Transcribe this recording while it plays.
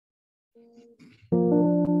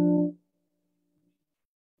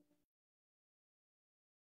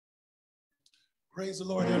Praise the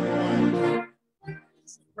Lord, everyone.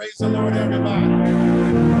 Praise the Lord, everybody.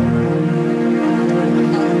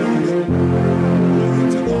 Hallelujah.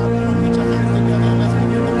 Glory to God. Come on, put your hands together and let's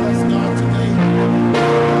begin to bless God today.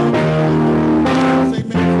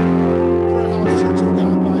 Amen. Prayer House Church of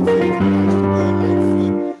God by faith, Pastor Willie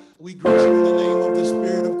Lightfoot. We greet you in the name of the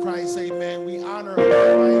Spirit of Christ. Amen. We honor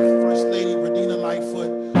our wife, First Lady Regina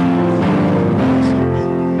Lightfoot.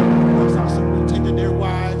 Our superintendent, their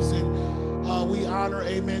wives, and we honor,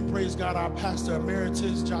 amen, praise God, our pastor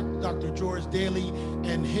emeritus, Dr. George Daly,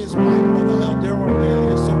 and his wife, Mother Eldora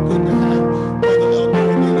Daly. It's so good to have Mother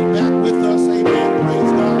Eldora Daly back with us, amen,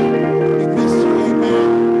 praise God. We miss you,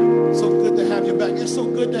 amen. So good to have you back. It's so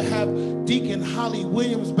good to have Deacon Holly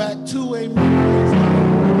Williams back too, amen, praise God.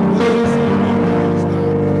 Praise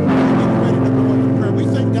God. We're getting ready to go into prayer. We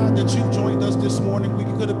thank God that you joined us this morning. We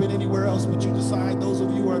could have been anywhere else, but you decide. Those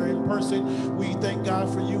of you who are in person, we thank God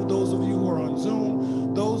for you. Those of you who are on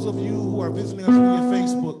Zoom, those of you who are visiting us via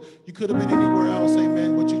Facebook, you could have been anywhere else,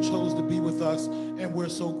 amen, but you chose to be with us, and we're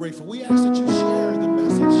so grateful. We ask that you share the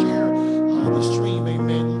message, share the stream,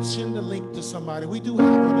 amen. Send the link to somebody. We do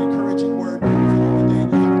have an encouraging word for you today.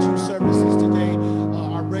 We have two services today,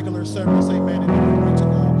 our regular service, amen, and then we're going to go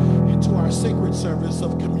into our sacred service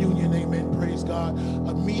of communion, amen, praise God,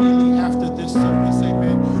 immediately after this service,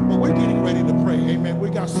 amen. But we're getting ready to pray, amen. We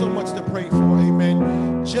got so much to pray for,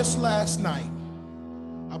 amen. Just last night,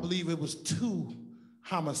 I believe it was 2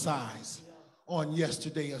 homicides on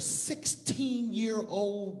yesterday. A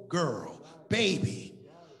 16-year-old girl, baby,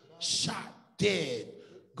 shot dead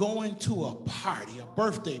going to a party, a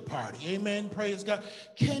birthday party. Amen, praise God.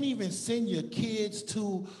 Can't even send your kids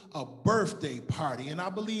to a birthday party. And I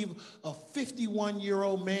believe a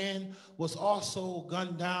 51-year-old man was also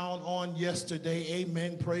gunned down on yesterday.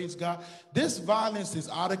 Amen, praise God. This violence is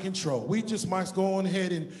out of control. We just must go on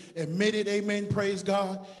ahead and admit it. Amen, praise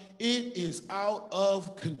God. It is out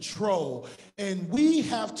of control. And we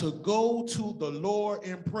have to go to the Lord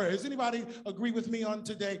in prayer. Does anybody agree with me on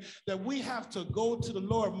today that we have to go to the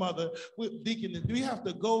Lord, Mother, with Deacon? We have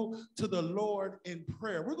to go to the Lord in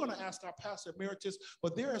prayer. We're going to ask our pastor emeritus,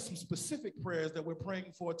 but there are some specific prayers that we're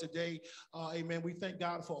praying for today. Amen. We thank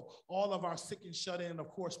God for all of our sick and shut in. Of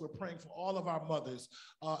course, we're praying for all of our mothers.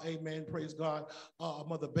 Amen. Praise God.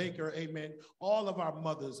 Mother Baker. Amen. All of our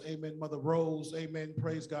mothers. Amen. Mother Rose. Amen.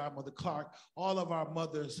 Praise God. Mother Clark. All of our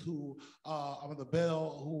mothers who Mother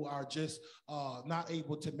Bell, who are just not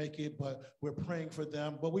able to make it, but we're praying for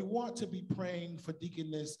them. But we want to be praying for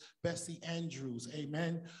Deaconess Bessie Andrews,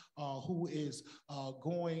 amen, who is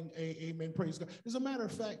going, amen, praise God. As a matter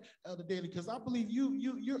of fact, Elder Daly, because I believe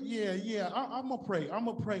I'm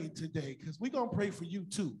going to pray today, because we're going to pray for you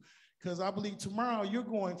too. Because I believe tomorrow you're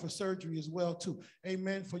going for surgery as well too.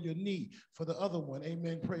 Amen, for your knee, for the other one.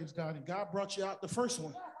 Amen, praise God. And God brought you out the first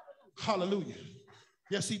one. Hallelujah.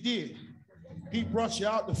 Yes, he did. He brought you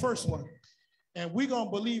out the first one. And we're going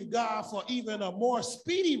to believe God for even a more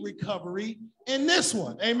speedy recovery in this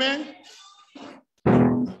one. Amen.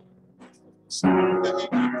 Praise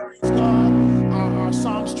God. Our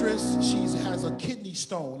songstress, she has a kidney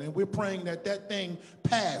stone, and we're praying that that thing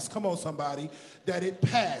pass. Come on, somebody, that it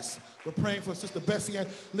pass. We're praying for Sister Bessie.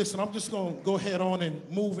 Listen, I'm just going to go ahead on and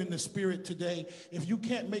move in the spirit today. If you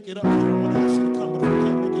can't make it up here, I want to ask you to come, but if you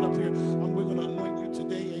can't make it up here, we're going to anoint you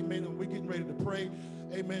today. Amen. And we're getting ready to pray.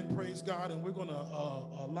 Amen. Praise God. And we're going to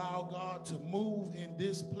allow God to move in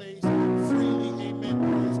this place freely. Amen.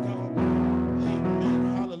 Praise God.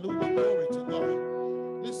 Amen. Hallelujah. Glory to God.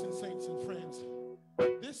 Listen, saints and friends,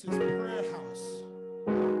 this is Prayer House,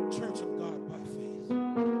 Church of God by faith.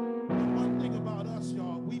 And one thing about us,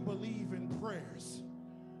 y'all, we believe in prayers.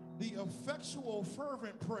 The effectual,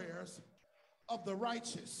 fervent prayers of the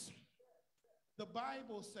righteous, the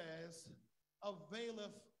Bible says,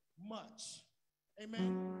 availeth much.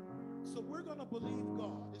 Amen. So we're going to believe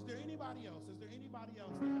God. Is there anybody else? Is there anybody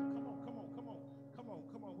else that come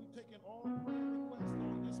on. We've taken all prayer requests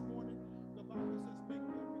on this morning. The Bible says make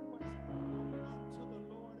your requests known unto the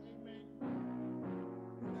Lord. Amen.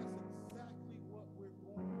 And that's exactly what we're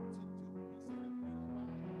going to do. He said if we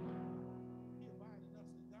abide in God, he abide in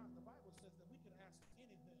us. And God, the Bible says that we can ask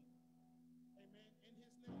anything. Amen. In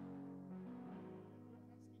his name. We're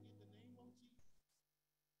asking in the name of Jesus. Anybody else?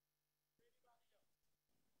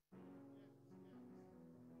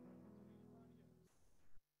 Yes.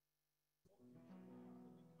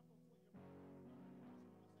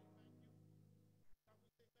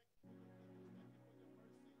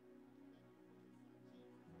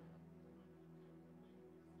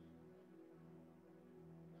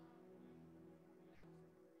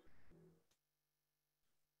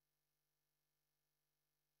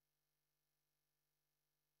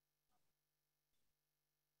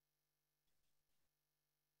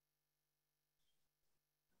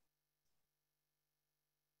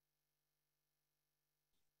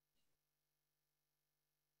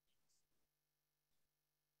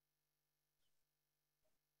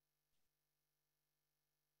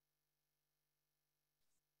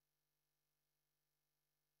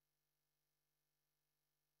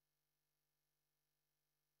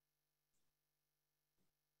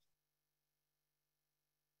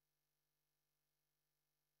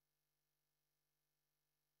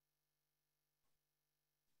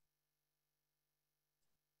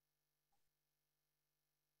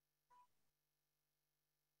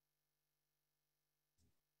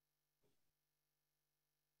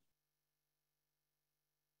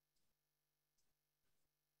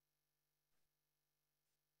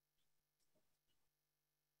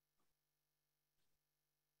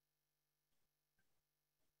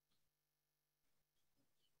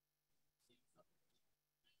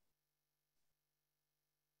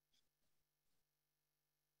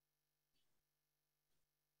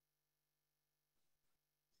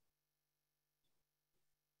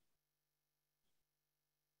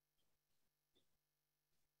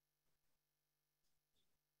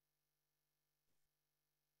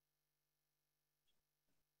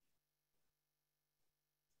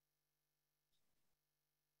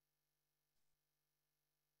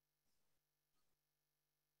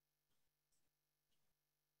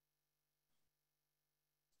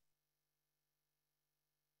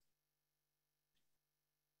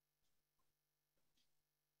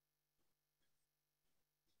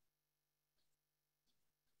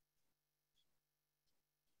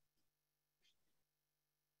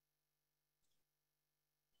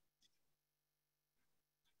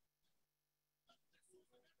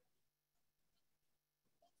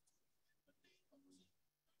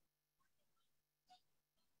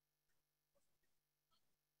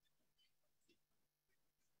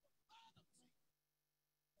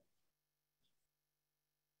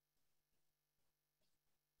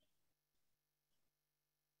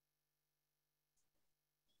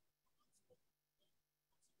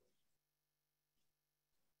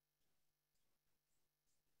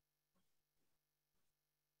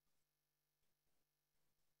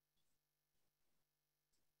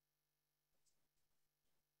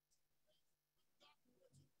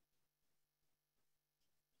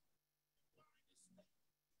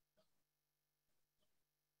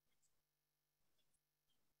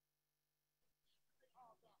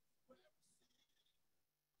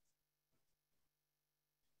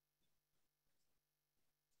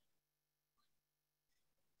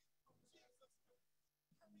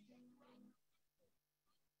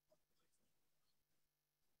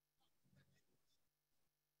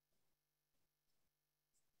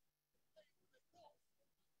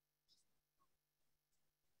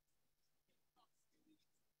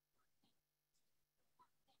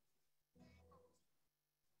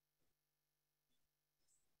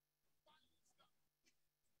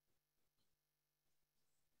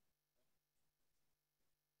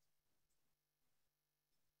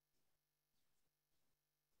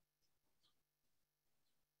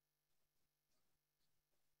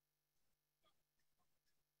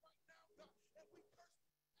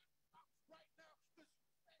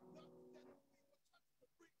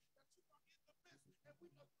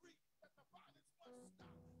 Violence must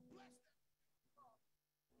stop. Bless them.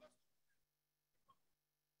 Bless them.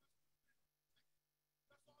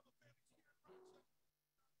 Bless all the families here in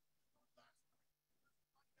Rochester. Last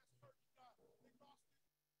night, somebody that's hurting, God.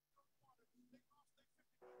 They lost their water. They lost their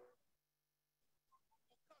 50 uncle,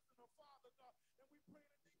 cousin, or father, God. And we pray in the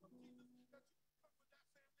name of Jesus that you comfort that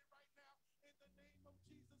family right now. In the name of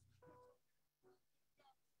Jesus, put your hands on them,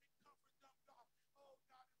 God, and comfort them, God. Oh, God, and bless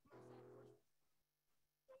our first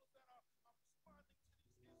those that are responding to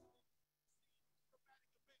these incidents, traumatic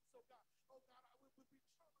events, oh God. Oh God, I would be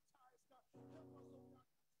traumatized, God. Help us, oh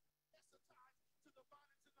God, desensitized to the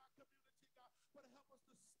violence in our community, God. But help us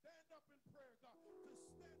to stand up in prayer, God. To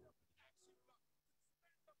stand up in action, God. To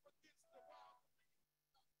stand up against the wild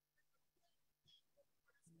what is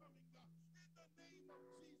coming, God. In the name of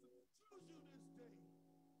Jesus, choose you this day. Your mercy.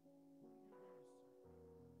 God, we give you glory.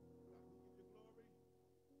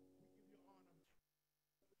 We give you honor.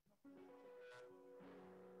 We come to you. Have your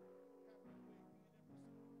way, be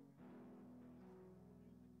in every song, music,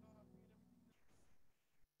 God, be in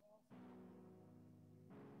everything that's all for your glory.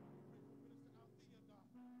 We pray for Minister Althea, God.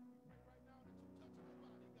 We pray right now that you touch her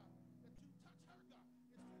body, God. That you touch her, God. And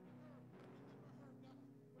strengthen her, deliver her, God.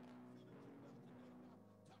 We're not feeling too well today, God.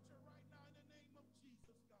 Touch her right now in the name of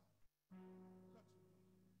Jesus, God. Touch her.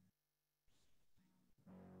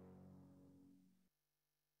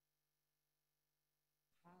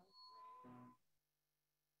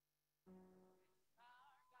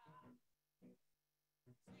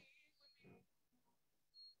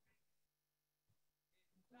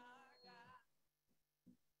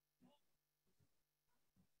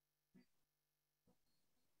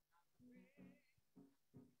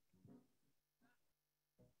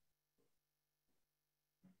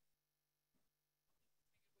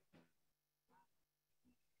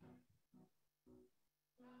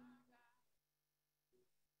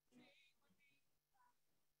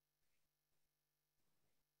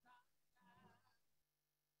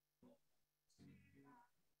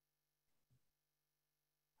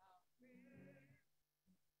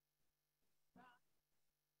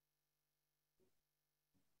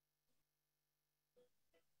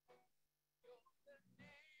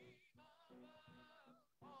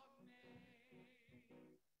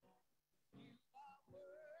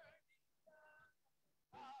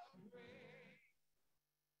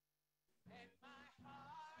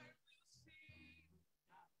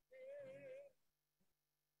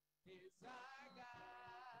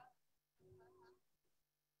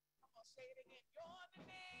 Say it again. You're the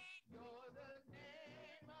name. You're the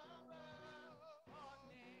name above all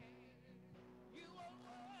names. You are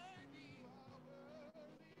worthy. You are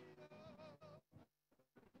worthy of.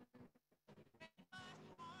 And my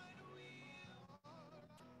heart will.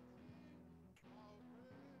 How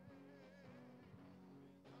great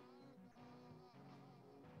is our God.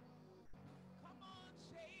 Come on,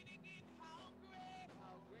 say it again. How great.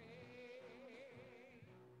 How great.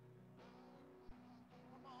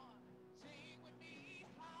 Come on, sing with me.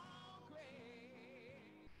 How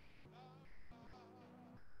great.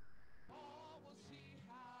 All will see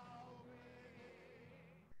how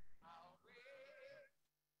great,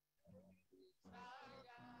 is our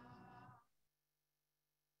God.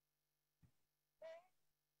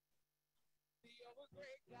 You're a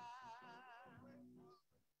great God.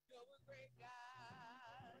 You're a great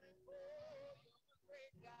God. Oh, you're a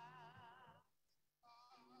great God.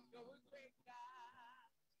 You're a great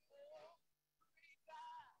God. Oh, great God. Great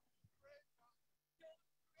God. You're a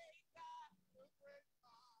great God. You're a great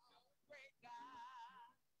God. You're a great God.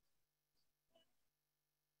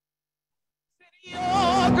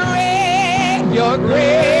 You're great, you're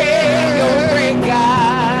great, you're a great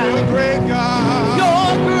God. You're a great God.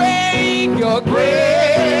 You're great, you're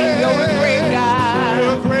great, you're a great God. You're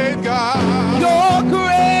a great God. You're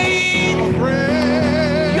great,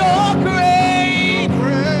 you're great,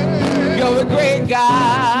 you're a great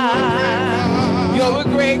God. You're a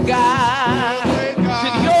great God.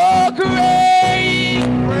 You're great,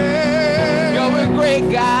 you're a great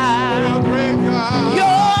God.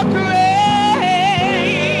 You're great,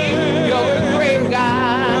 you're a great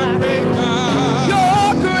God.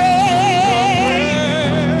 You're great,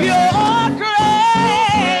 you're great,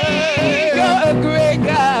 you're a great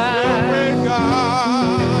God.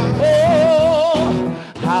 Oh,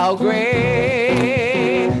 how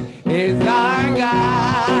great is our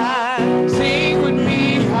God. Sing with me,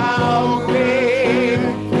 how great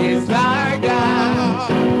is our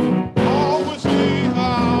God. Always see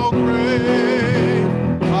how great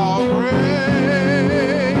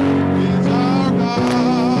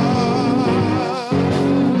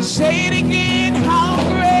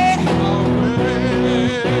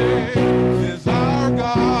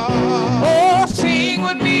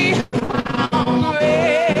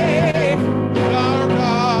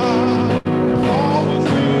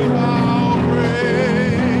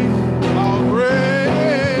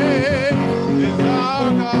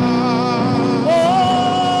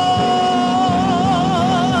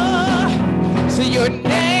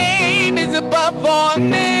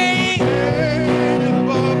name.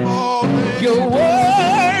 You're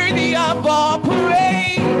worthy of all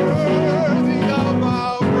praise.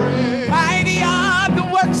 Mighty are the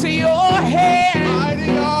works of your hand.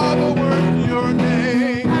 Mighty are the works of your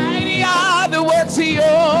name. Mighty are the works of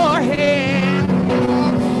your hand.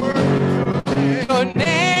 Your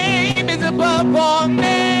name is above all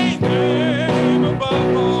names.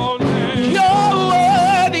 Above all names. You're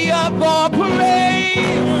worthy of all praise.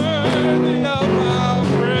 Worthy of our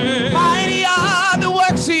praise. Mighty are the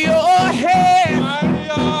works of your hand. Mighty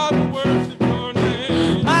are the works of your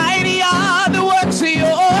name. Mighty are the works of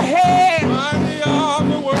your hand. Mighty are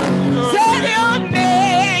the works of your Say name. your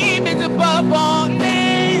name is above all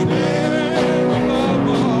names. Above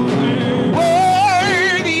all names.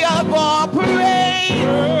 Worthy of all praise.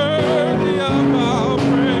 Worthy of our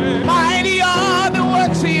praise. Mighty are the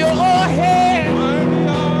works of your hand. Mighty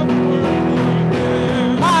are the works of your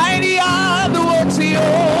name. Mighty are the works of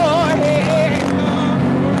your hand.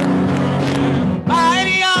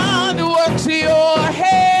 Mighty are the works of your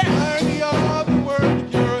hand. Mighty are the works of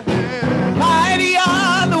your hand. Mighty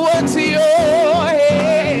are the works of your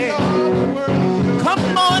hand.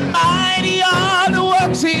 Come on, mighty are the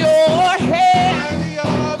works of your hand. Mighty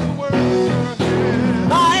are the works of your hand.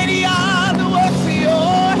 Mighty are the works of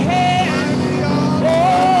your hand.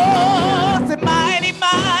 Oh, say mighty,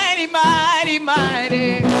 mighty, mighty,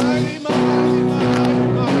 mighty. Mighty, mighty, mighty,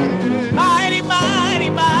 mighty. Mighty, mighty,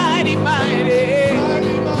 mighty, mighty.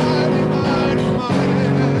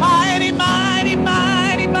 Mighty, mighty, mighty. Mighty, mighty,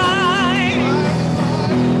 mighty, mighty.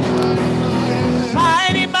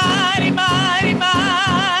 Mighty, mighty, mighty,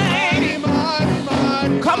 mighty.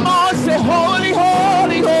 Come on, say holy,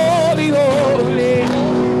 holy, holy, holy.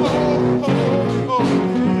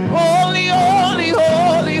 Holy, holy,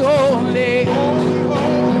 holy, holy.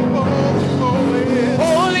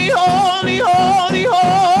 Holy, holy, holy,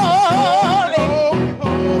 holy.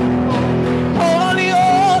 Holy,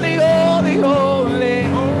 holy, holy, holy.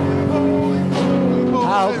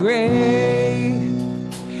 How great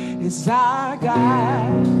is our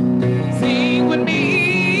God? Sing with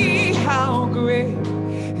me. How great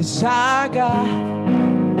is our God?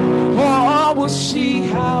 Oh, will she?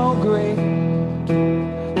 How great?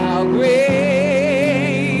 How great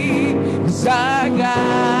is our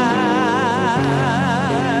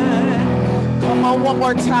God? Come on, one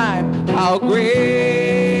more time. How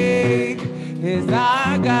great is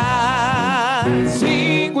our God?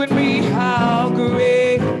 Sing with me. How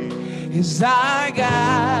great is our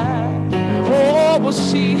God? Oh, will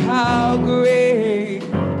she? How great?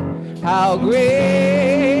 How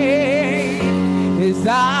great is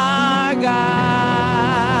our God?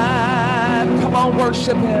 Come on,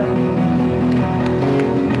 worship him.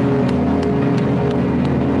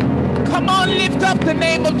 Come on, lift up the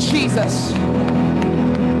name of Jesus.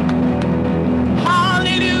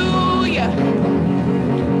 Hallelujah.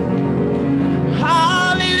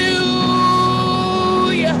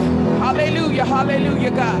 Hallelujah. Hallelujah.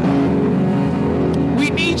 Hallelujah, God. We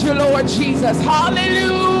need you, Lord Jesus.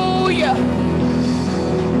 Hallelujah.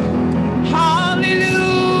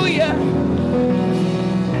 Hallelujah.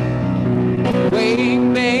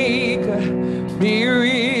 Waymaker,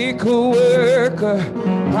 miracle worker,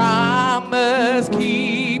 promise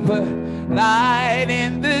keeper, light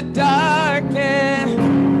in the darkness.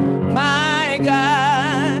 My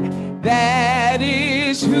God, that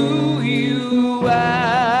is who you are.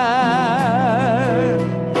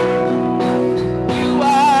 You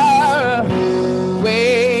are a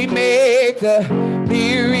waymaker,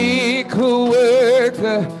 miracle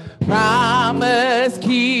worker, promise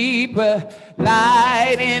keeper,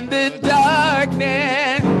 light in the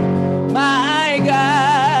darkness. My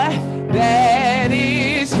God, that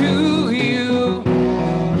is who you.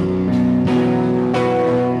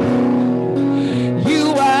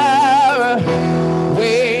 You are a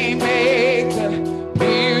waymaker,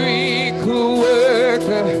 miracle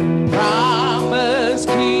worker, promise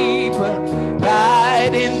keeper,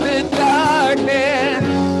 light in the darkness.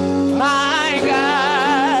 My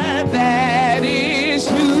God, that is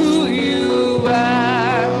who you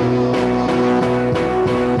are.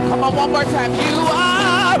 Come on, one more time. You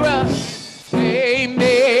are a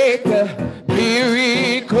waymaker,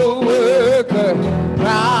 miracle worker,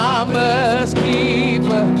 promise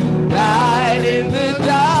keeper, light in the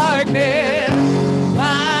darkness.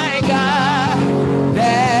 My God,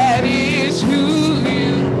 that is who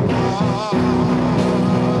you are.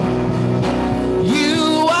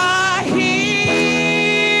 You are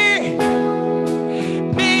here,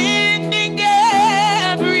 mending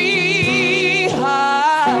every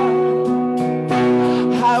heart.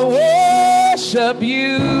 I worship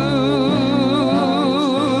you.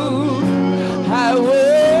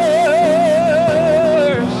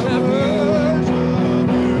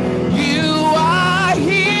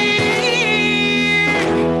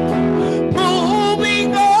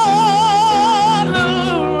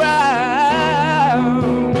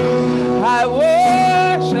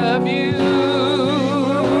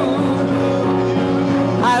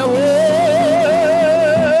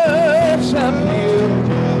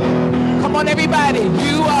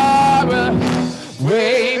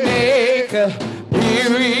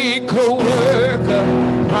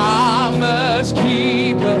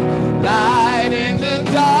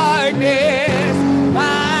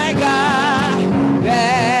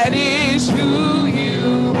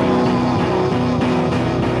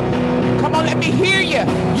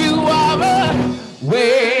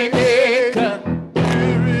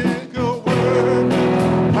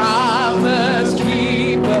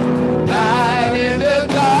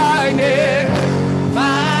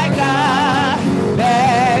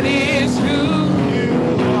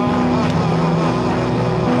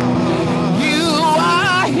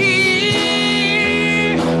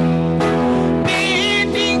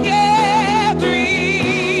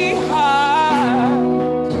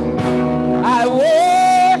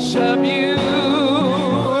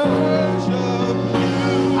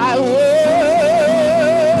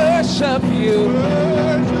 worship you.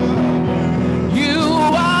 You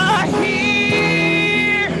are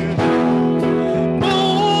here,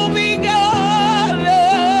 moving all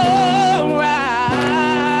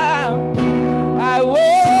around. I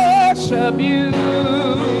worship you.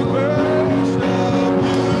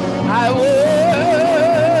 I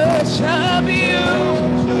worship you.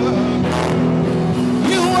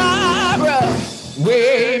 You are a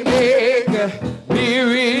way maker,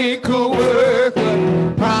 miracle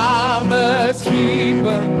worker, promise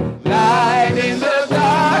keeper, light in the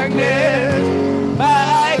darkness.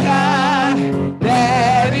 My God,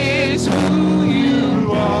 that is who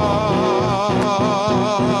you are.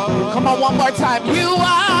 Come on, one more time. You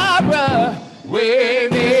are a way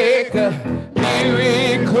maker,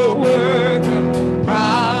 miracle worker,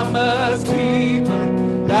 promise keeper,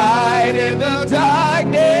 light in the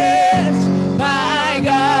darkness. My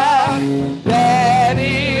God, that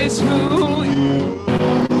is who you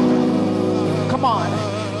are. Come on.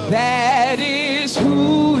 That is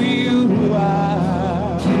who you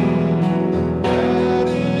are.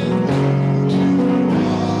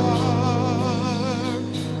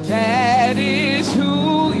 That is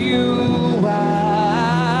who you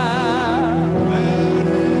are.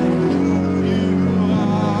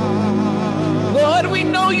 Lord, we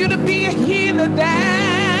know you to be a healer.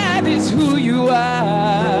 That is who you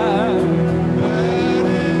are.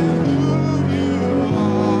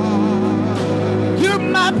 You're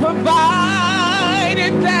my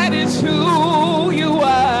provider. That is who you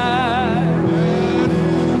are.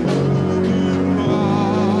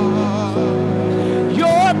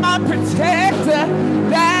 You're my protector.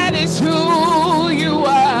 That is who you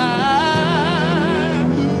are.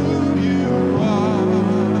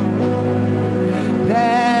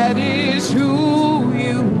 That is who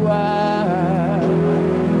you are.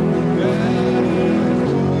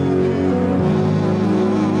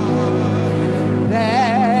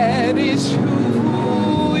 That is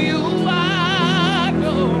who you are.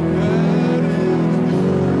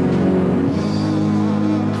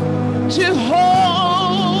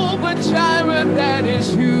 Jehovah Jireh, that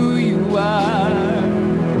is who you are.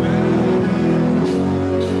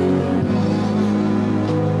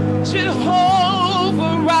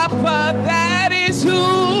 Jehovah Rapha, that is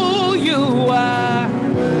who you are.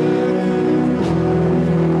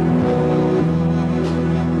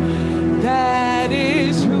 That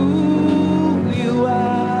is who you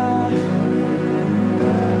are.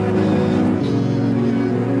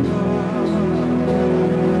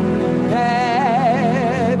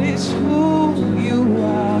 That is who you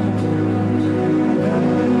are.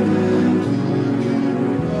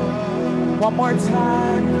 One more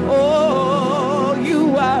time. Oh,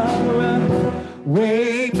 you are a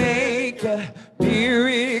way maker,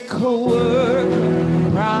 miracle worker,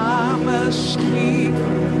 promise keeper,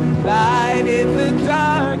 light in the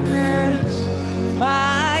darkness.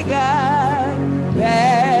 My God,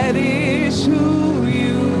 that is who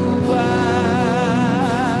you are.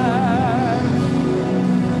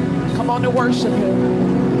 Come on to worship him.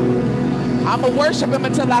 I'm going to worship him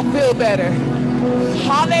until I feel better.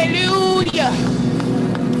 Hallelujah.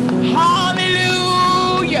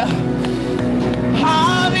 Hallelujah.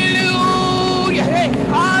 Hallelujah. Hey,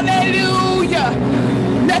 hallelujah.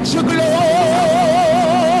 Let your glory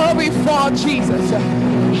fall, Jesus.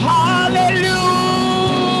 Hallelujah.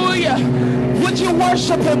 Would you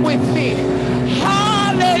worship him with me?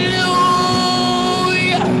 Hallelujah.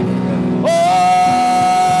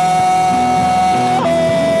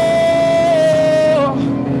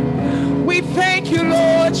 Oh, we thank you,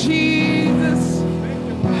 Lord Jesus.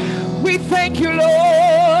 We thank you,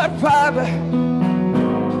 Lord, Father.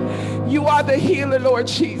 You are the healer, Lord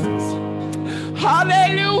Jesus.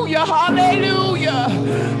 Hallelujah, hallelujah,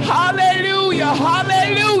 hallelujah,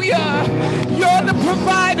 hallelujah. You're the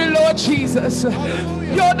provider, Lord Jesus.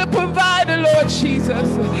 You're the provider, Lord Jesus.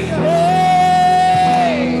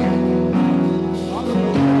 Hey.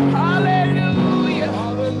 Hallelujah.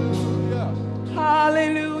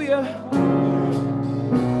 Hallelujah.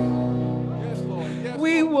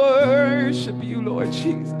 We worship you, Lord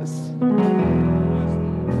Jesus.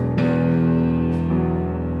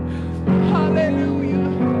 Hallelujah.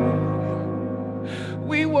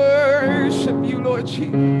 We worship you, Lord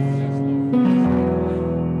Jesus.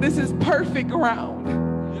 This is perfect ground.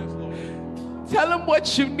 Tell him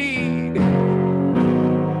what you need.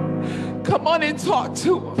 Come on and talk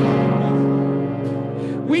to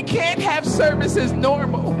him. We can't have services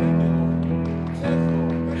normal.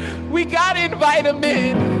 We got to invite him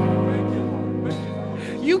in.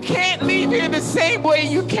 You can't leave here the same way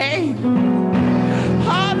you came.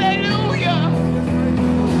 Hallelujah.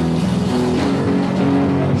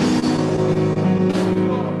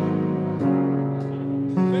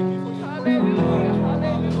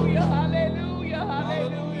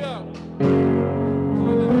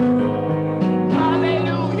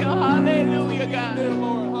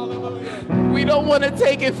 We don't want to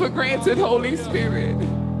take it for granted, Holy Spirit.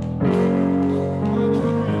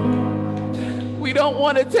 We don't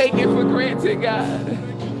want to take it for granted, God.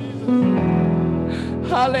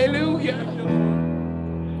 Hallelujah.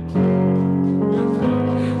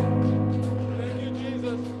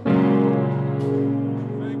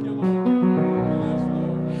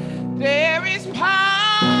 There is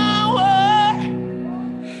power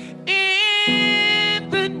in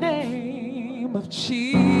the name of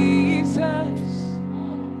Jesus.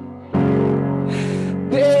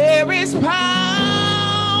 There is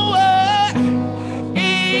power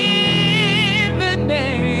in the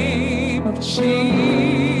name of Jesus.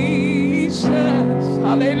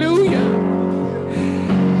 Hallelujah.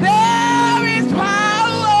 There is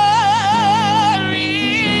power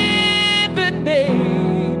in the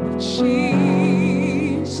name of Jesus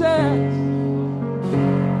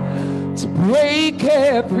to break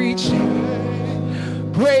every chain,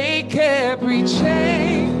 break every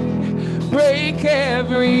chain, break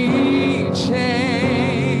every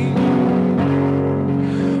chain,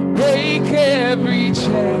 break every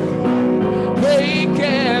chain, break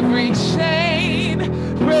every chain,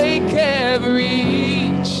 break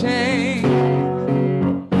every chain.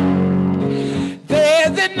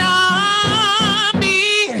 There's an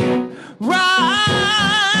army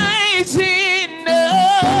rising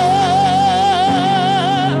up.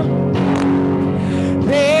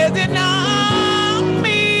 There's an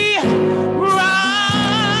army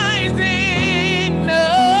rising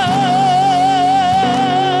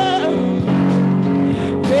up.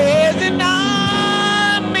 There's an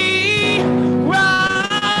army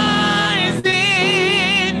rising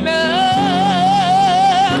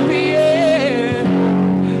up, yeah,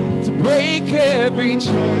 to break every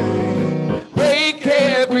chain, break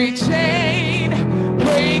every chain,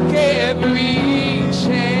 break every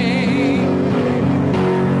chain,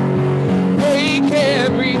 break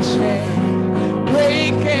every chain,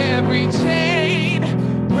 break every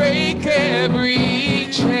chain, break every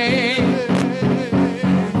chain.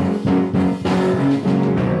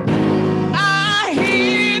 I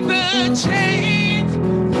hear the chains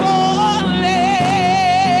falling.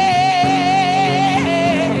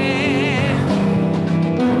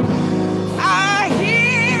 I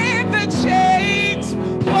hear the chains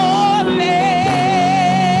falling.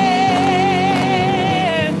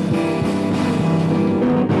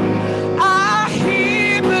 I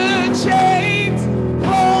hear the chains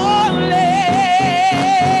falling.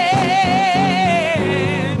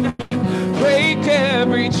 Break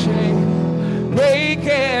every chain, break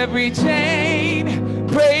every chain,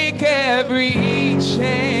 break every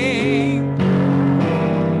chain,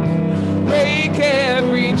 break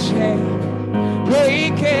every chain,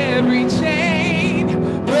 break every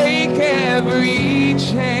chain, break every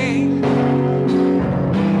chain.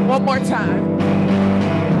 One more time.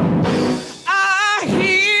 I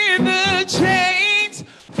hear the chains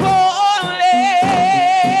falling.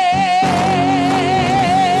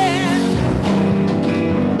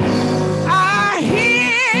 I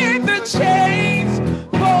hear the chains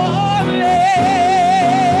falling.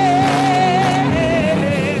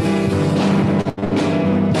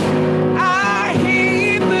 I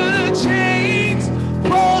hear the chains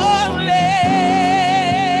falling.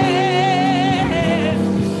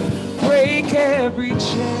 Break every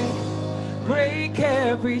chain, break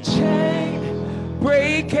every chain,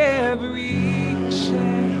 break every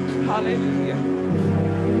chain. Hallelujah.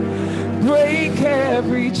 Break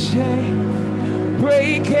every chain,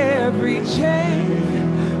 break every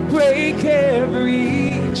chain, break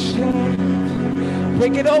every chain.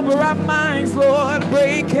 Break it over our minds, Lord.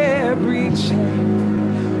 Break every chain,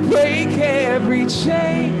 break every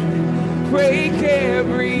chain, break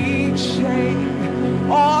every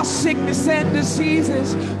chain. All sickness and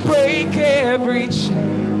diseases, break every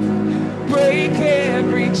chain, break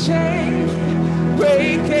every chain,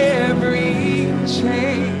 break every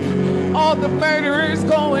chain. All the murderers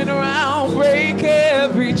going around, break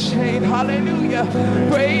every chain. Hallelujah.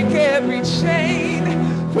 Break every chain,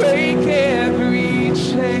 break every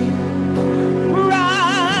chain.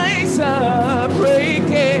 Rise up, break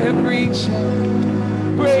every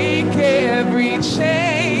chain, break every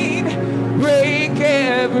chain, break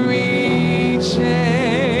every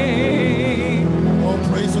chain. Oh,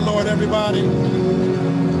 praise the Lord, everybody.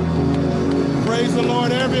 Praise the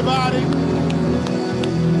Lord, everybody.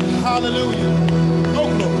 Hallelujah.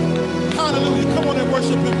 Oh, glory. Hallelujah. Come on and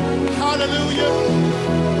worship him. Hallelujah.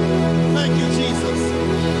 Thank you,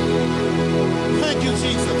 Jesus. Thank you,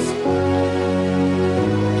 Jesus.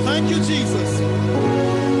 Thank you, Jesus.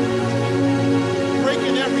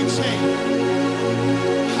 Breaking every chain.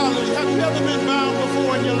 Hallelujah. Have you ever been bound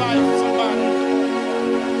before in your life, somebody?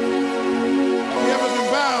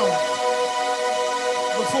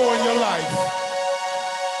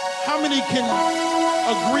 many can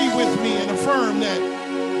agree with me and affirm that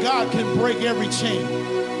God can break every chain?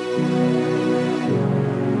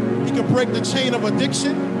 He can break the chain of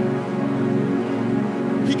addiction.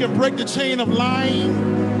 He can break the chain of lying.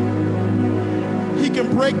 He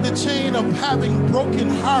can break the chain of having broken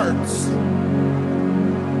hearts,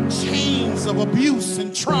 chains of abuse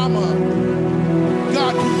and trauma.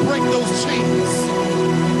 God can break those chains.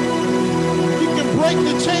 He can break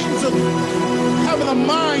the chains of having a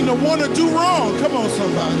mind to want to do wrong. Come on,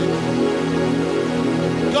 somebody.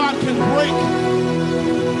 God can break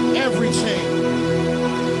every chain.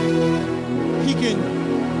 He can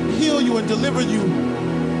heal you and deliver you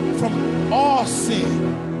from all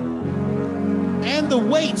sin and the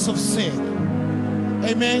weights of sin.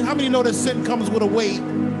 Amen. How many know that sin comes with a weight?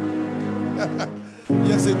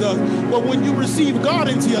 Yes, it does. But when you receive God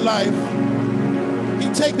into your life, He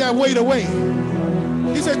take that weight away.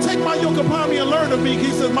 He said, take my yoke upon me and learn of me.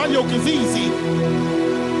 He said, my yoke is easy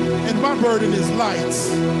and my burden is light.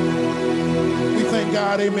 We thank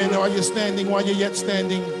God. Amen. Are you standing while you're yet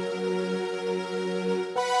standing?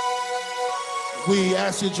 We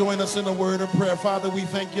ask you to join us in a word of prayer. Father, we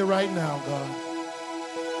thank you right now, God.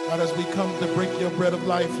 God, as we come to break your bread of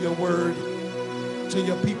life, your word to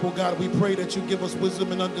your people, God, we pray that you give us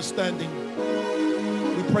wisdom and understanding.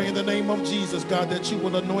 We pray in the name of Jesus, God, that you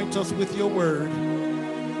will anoint us with your word.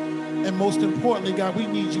 And most importantly, God, we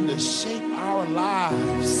need you to shape our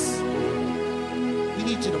lives. We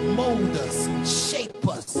need you to mold us and shape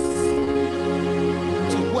us to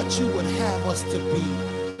what you would have us to be.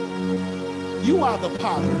 You are the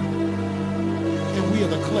potter, and we are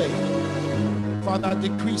the clay. Father, I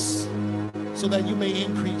decrease so that you may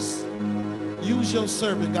increase. Use your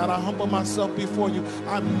servant, God. I humble myself before you.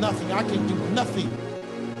 I'm nothing. I can do nothing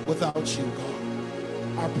without you, God.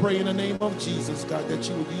 I pray in the name of Jesus, God, that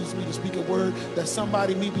you would use me to speak a word that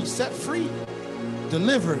somebody may be set free,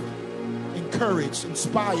 delivered, encouraged,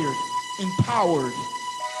 inspired, empowered.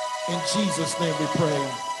 In Jesus' name we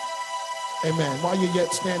pray. Amen. While you're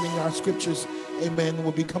yet standing, our scriptures, amen,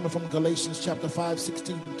 will be coming from Galatians chapter 5,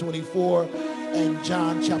 16 to 24, and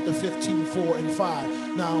John chapter 15, 4 and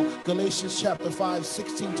 5. Now, Galatians chapter 5,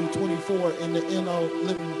 16 to 24 in the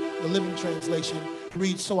Living Translation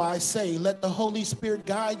reads, so I say, let the Holy Spirit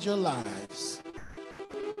guide your lives.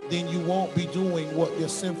 Then you won't be doing what your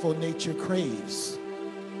sinful nature craves.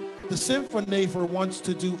 The sinful nature wants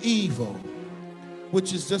to do evil,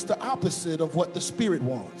 which is just the opposite of what the Spirit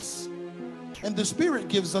wants. And the Spirit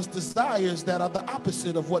gives us desires that are the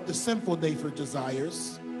opposite of what the sinful nature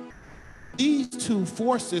desires. These two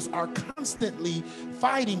forces are constantly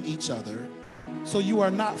fighting each other, so you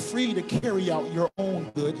are not free to carry out your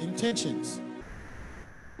own good intentions.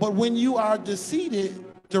 But when you are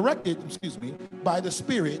directed by the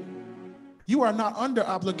Spirit, you are not under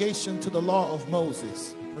obligation to the law of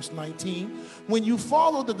Moses. Verse 19, when you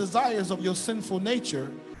follow the desires of your sinful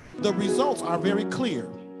nature, the results are very clear.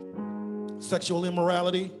 Sexual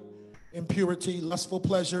immorality, impurity, lustful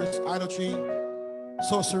pleasures, idolatry,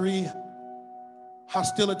 sorcery,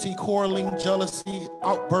 hostility, quarreling, jealousy,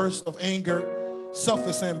 outbursts of anger,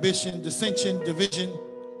 selfish ambition, dissension, division,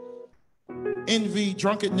 envy,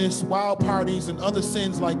 drunkenness, wild parties, and other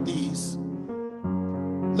sins like these.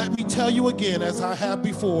 Let me tell you again, as I have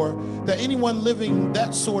before, that anyone living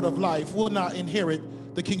that sort of life will not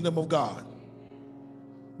inherit the kingdom of God.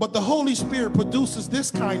 But the Holy Spirit produces this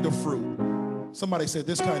kind of fruit. Somebody said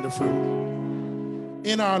this kind of fruit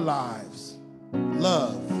in our lives: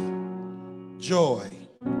 love, joy,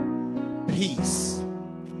 peace,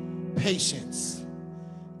 patience,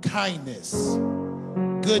 kindness,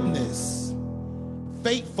 goodness,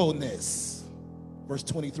 faithfulness, verse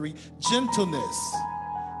 23, gentleness,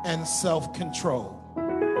 and self-control.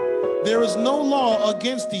 There is no law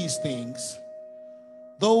against these things.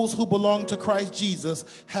 Those who belong to Christ Jesus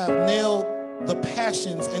have nailed the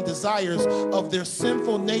passions and desires of their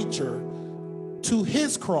sinful nature to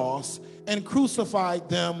his cross and crucified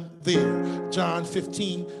them there. John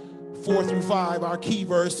 15, 4 through 5, our key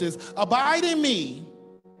verse is, abide in me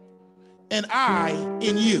and I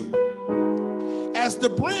in you. As the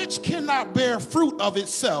branch cannot bear fruit of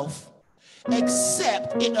itself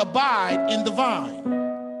except it abide in the vine,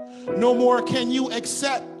 no more can you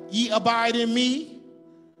except ye abide in me.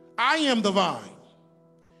 I am the vine,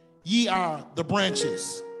 ye are the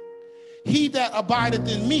branches. He that abideth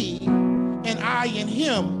in me, and I in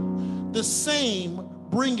him, the same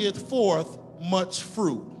bringeth forth much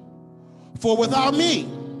fruit. For without me,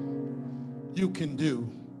 you can do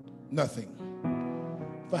nothing.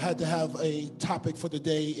 If I had to have a topic for the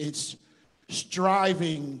day, it's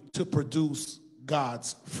striving to produce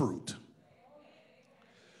God's fruit.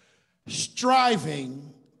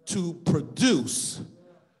 striving to produce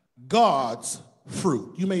God's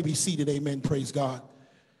fruit. You may be seated. Amen. Praise God.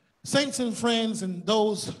 Saints and friends and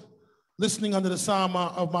those listening under the sound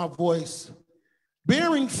of my voice,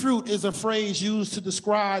 bearing fruit is a phrase used to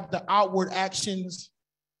describe the outward actions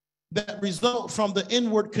that result from the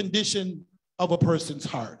inward condition of a person's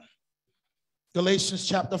heart. Galatians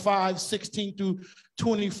chapter 5, 16 through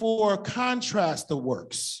 24 contrast the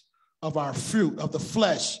works of our fruit of the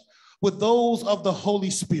flesh with those of the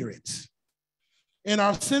Holy Spirit. In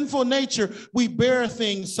our sinful nature, we bear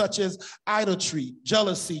things such as idolatry,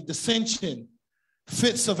 jealousy, dissension,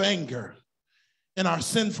 fits of anger. In our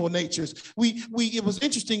sinful natures, it was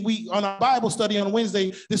interesting. On our Bible study on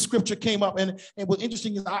Wednesday, this scripture came up, and what's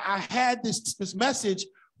interesting is I had this message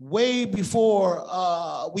way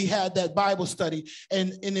before we had that Bible study,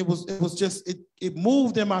 and it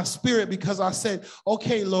moved in my spirit because I said,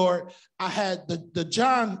 okay, Lord, I had the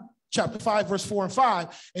John chapter 5, verse 4 and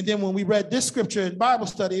 5. And then when we read this scripture in Bible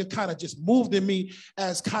study, it kind of just moved in me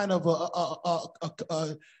as kind of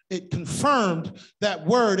it confirmed that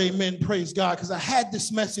word. Amen. Praise God. Because I had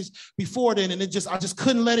this message before then, and I just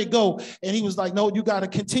couldn't let it go. And he was like, no, you got to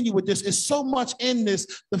continue with this. It's so much in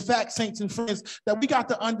this, the fact, saints and friends, that we got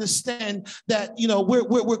to understand that,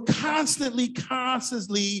 we're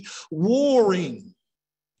constantly warring.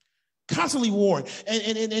 Constantly warring.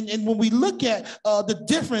 And when we look at the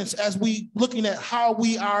difference as we looking at how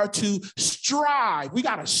we are to strive, we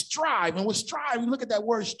got to strive. And with strive, we look at that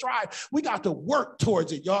word strive, we got to work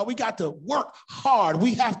towards it, y'all. We got to work hard.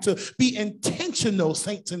 We have to be intentional,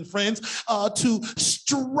 saints and friends, to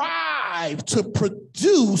strive to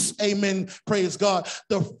produce, amen, praise God,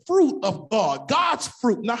 the fruit of God, God's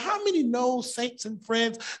fruit. Now, how many know, saints and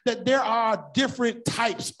friends, that there are different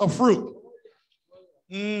types of fruit?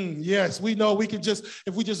 Yes, we know we can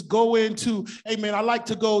if we just go into, amen, I like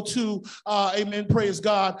to go to, amen, praise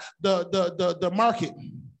God, the market,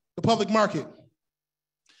 the public market,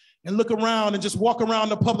 and look around and just walk around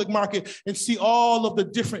the public market and see all of the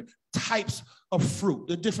different types of fruit,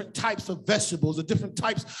 the different types of vegetables, the different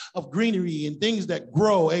types of greenery and things that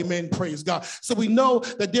grow, amen, praise God. So we know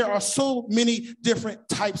that there are so many different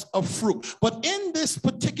types of fruit. But in this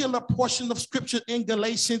particular portion of scripture in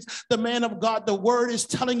Galatians, the man of God, the word is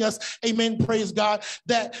telling us, amen, praise God,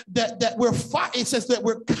 that we're fighting. It says that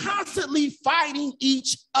we're constantly fighting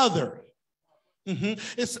each other.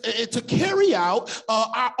 It's to carry out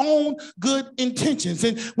our own good intentions.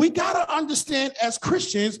 And we got to understand as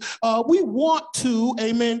Christians, we want to,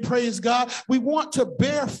 amen, praise God, we want to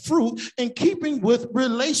bear fruit in keeping with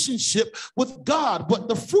relationship with God. But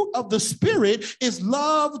the fruit of the Spirit is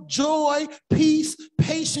love, joy, peace,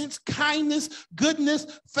 patience, kindness,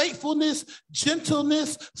 goodness, faithfulness,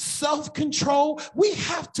 gentleness, self-control. We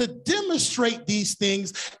have to demonstrate these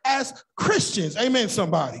things as Christians. Amen,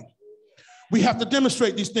 somebody. We have to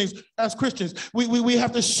demonstrate these things as Christians. We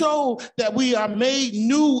have to show that we are made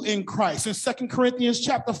new in Christ. In 2 Corinthians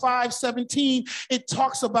chapter 5, 17, it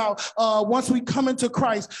talks about once we come into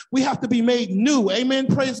Christ, we have to be made new. Amen.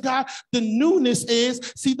 Praise God. The newness is,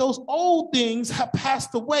 see, those old things have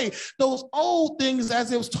passed away. Those old things,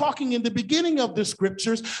 as it was talking in the beginning of the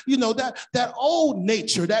scriptures, that old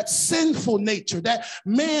nature, that sinful nature, that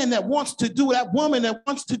man that wants to do, that woman that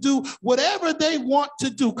wants to do whatever they want to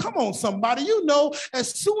do. Come on, somebody.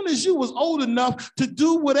 As soon as you was old enough to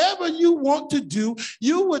do whatever you want to do,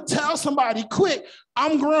 you would tell somebody, quick,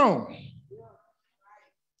 I'm grown.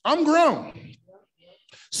 I'm grown.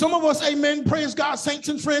 Some of us, amen, praise God, saints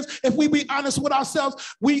and friends, if we be honest with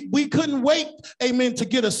ourselves, we couldn't wait, amen, to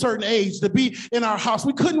get a certain age, to be in our house.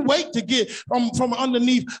 We couldn't wait to get from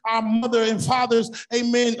underneath our mother and father's,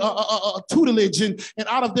 amen, tutelage and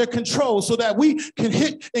out of their control so that we can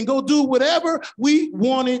hit and go do whatever we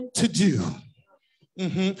wanted to do.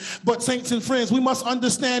 But saints and friends, we must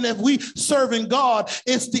understand that if we serving God,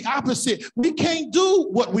 it's the opposite. We can't do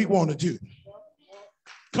what we want to do.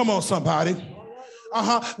 Come on, somebody.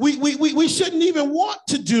 We shouldn't even want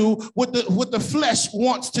to do what the flesh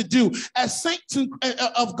wants to do. As saints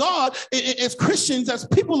of God, as Christians, as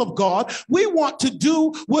people of God, we want to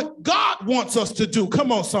do what God wants us to do.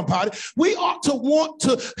 Come on, somebody. We ought to want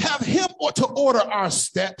to have him or to order our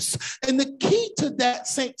steps. And the key to that,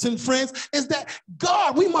 saints and friends, is that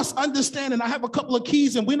God, we must understand, and I have a couple of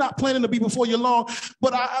keys, and we're not planning to be before you long,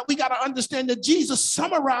 but we got to understand that Jesus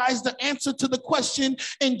summarized the answer to the question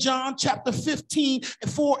in John chapter 15,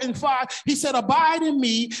 4 and 5, he said, abide in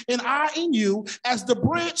me and I in you, as the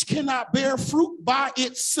branch cannot bear fruit by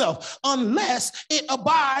itself unless it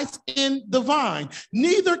abides in the vine.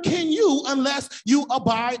 Neither can you unless you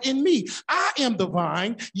abide in me. I am the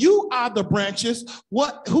vine, you are the branches.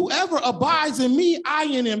 Whoever abides in me, I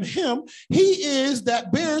in him, he is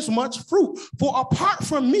that bears much fruit. For apart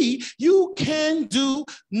from me, you can do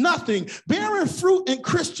nothing. Bearing fruit in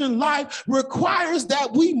Christian life requires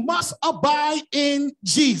that we must abide in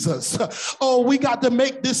Jesus. Oh, we got to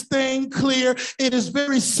make this thing clear. It is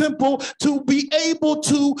very simple. To be able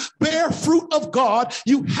to bear fruit of God,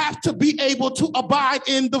 you have to be able to abide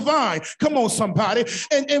in the vine. Come on, somebody.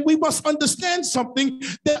 And we must understand something,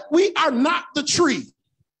 that we are not the tree.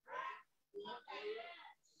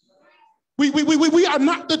 We are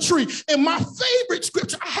not the tree. And my favorite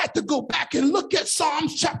scripture, I had to go back and look at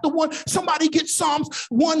Psalms chapter 1. Somebody get Psalms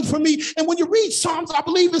 1 for me. And when you read Psalms, I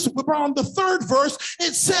believe it's around the 3rd verse,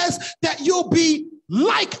 it says that you'll be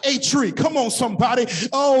like a tree. Come on, somebody.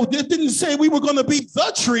 Oh, it didn't say we were going to be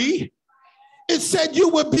the tree. It said you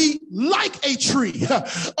would be like a tree.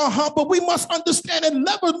 But we must understand and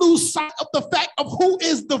never lose sight of the fact of who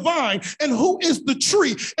is the vine and who is the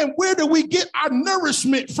tree and where do we get our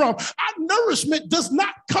nourishment from. Our nourishment does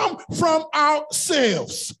not come from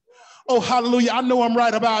ourselves. Oh, hallelujah. I know I'm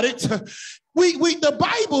right about it. The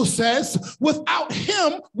Bible says without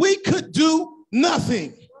him, we could do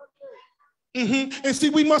nothing. And see,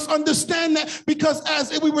 we must understand that, because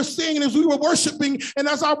as we were singing, as we were worshiping, and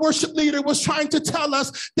as our worship leader was trying to tell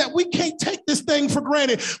us that we can't take this thing for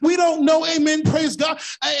granted. We don't know, amen, praise God,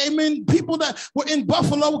 amen. People that were in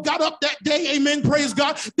Buffalo got up that day, amen, praise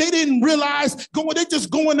God. They didn't realize they just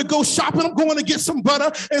going to go shopping. I'm going to get some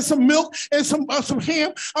butter and some milk and some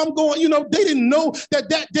ham. I'm going, they didn't know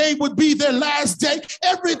that day would be their last day.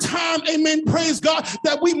 Every time, amen, praise God,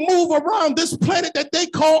 that we move around this planet that they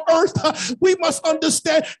call Earth, we must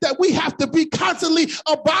understand that we have to be constantly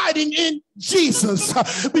abiding in Jesus,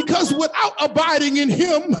 because without abiding in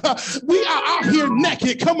him, we are out here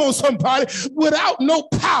naked. Come on, somebody. Without no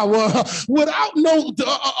power, without no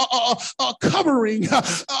covering.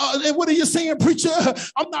 And what are you saying, preacher?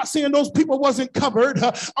 I'm not saying those people wasn't covered.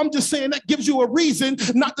 I'm just saying that gives you a reason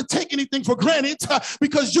not to take anything for granted,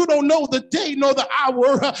 because you don't know the day nor the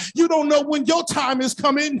hour. You don't know when your time is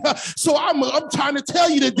coming. So I'm trying to tell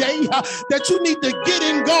you today that you need to get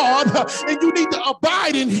in God and you need to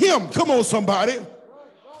abide in him. Come on, somebody.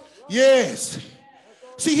 Yes.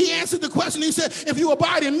 See, he answered the question. He said, if you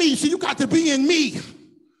abide in me, see, you got to be in me.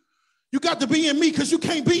 You got to be in me, because you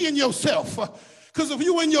can't be in yourself. Because if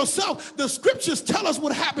you're in yourself, the scriptures tell us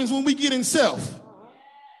what happens when we get in self.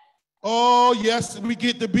 Oh, yes, we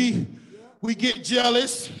get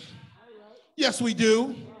jealous. Yes, we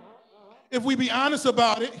do. If we be honest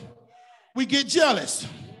about it, we get jealous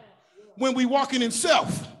when we walking in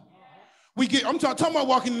self. I'm talking about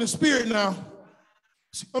walking in the spirit now.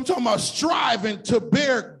 I'm talking about striving to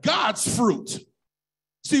bear God's fruit.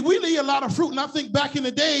 See, we leave a lot of fruit, and I think back in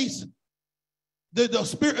the days, the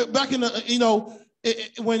spirit back in the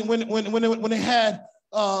when they had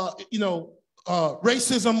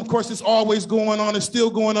racism. Of course, it's always going on. It's still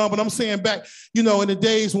going on. But I'm saying back, in the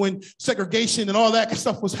days when segregation and all that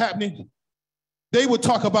stuff was happening, they would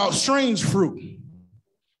talk about strange fruit.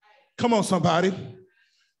 Come on, somebody.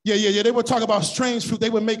 Yeah. They would talk about strange fruit. They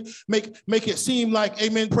would make it seem like,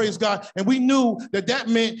 amen, praise God. And we knew that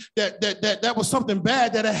meant that was something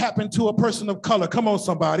bad that had happened to a person of color. Come on,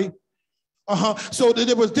 somebody. So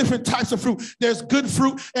there was different types of fruit. There's good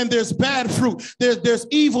fruit and there's bad fruit. There's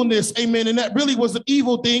evilness, amen. And that really was an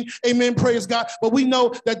evil thing, amen, praise God. But we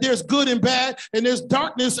know that there's good and bad and there's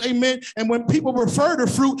darkness, amen. And when people refer to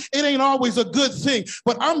fruit, it ain't always a good thing.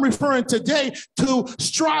 But I'm referring today to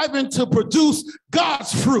striving to produce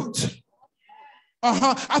God's fruit.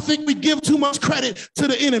 I think we give too much credit to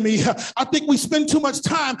the enemy. I think we spend too much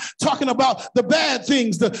time talking about the bad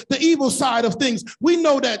things, the evil side of things. We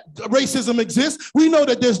know that racism exists. We know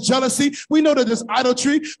that there's jealousy. We know that there's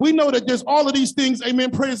idolatry. We know that there's all of these things.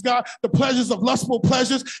 Amen. Praise God. The pleasures of lustful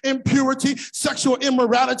pleasures, impurity, sexual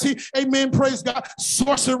immorality. Amen. Praise God.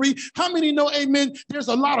 Sorcery. How many know, amen, there's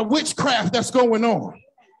a lot of witchcraft that's going on?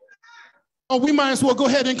 Oh, we might as well go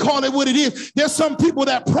ahead and call it what it is. There's some people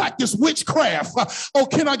that practice witchcraft. Oh,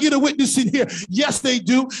 can I get a witness in here? Yes, they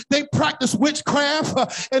do. They practice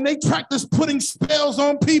witchcraft and they practice putting spells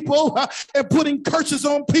on people and putting curses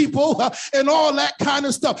on people and all that kind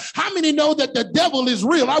of stuff. How many know that the devil is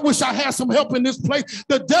real? I wish I had some help in this place.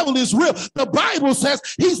 The devil is real. The Bible says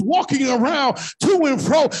he's walking around to and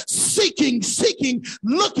fro, seeking,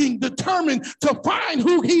 looking to turn determined to find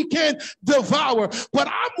who he can devour. But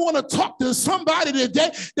I want to talk to somebody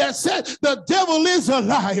today that said the devil is a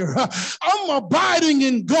liar. I'm abiding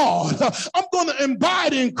in God. I'm going to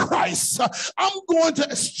abide in Christ. I'm going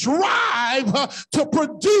to strive to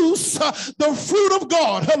produce the fruit of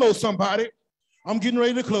God. Hello, somebody. I'm getting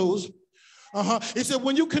ready to close. It said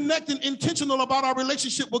when you connect and intentional about our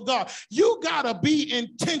relationship with God, you got to be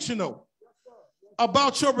intentional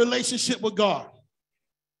about your relationship with God.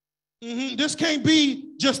 This can't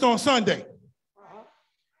be just on Sunday.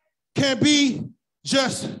 Can't be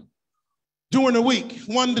just during the week,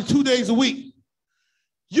 1 to 2 days a week.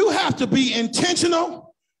 You have to be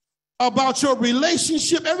intentional about your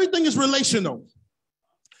relationship. Everything is relational.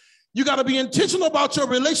 You got to be intentional about your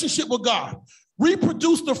relationship with God.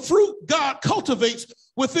 Reproduce the fruit God cultivates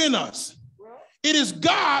within us. It is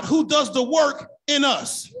God who does the work in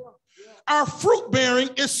us. Our fruit bearing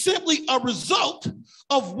is simply a result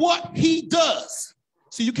of what he does.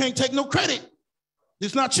 See, you can't take no credit.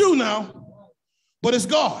 It's not you now, but it's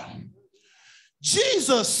God.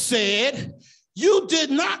 Jesus said, you did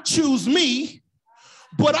not choose me,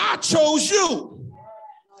 but I chose you.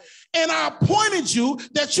 And I appointed you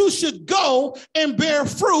that you should go and bear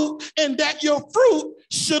fruit and that your fruit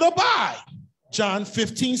should abide. John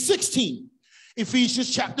 15:16.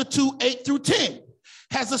 Ephesians chapter 2, 8 through 10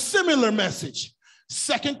 has a similar message.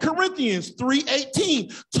 2 Corinthians 3:18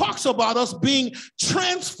 talks about us being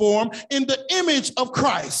transformed in the image of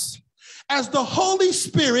Christ. As the Holy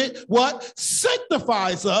Spirit,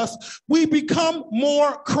 sanctifies us, we become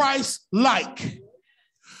more Christ-like.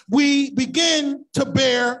 We begin to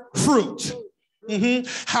bear fruit.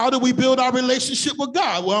 How do we build our relationship with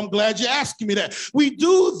God? Well, I'm glad you're asking me that. We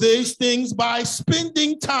do these things by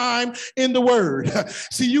spending time in the Word.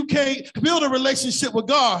 See, you can't build a relationship with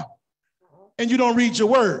God and you don't read your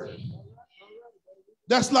Word.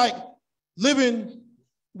 That's like living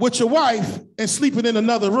with your wife and sleeping in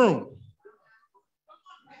another room.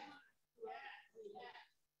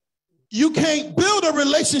 You can't build a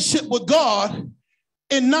relationship with God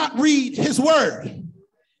and not read his word.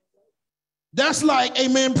 That's like,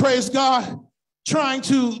 amen, praise God, trying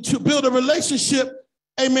to build a relationship,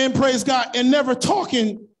 amen, praise God, and never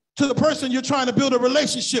talking to the person you're trying to build a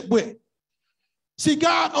relationship with. See,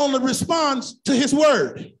 God only responds to his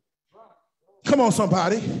word. Come on,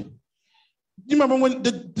 somebody. You remember when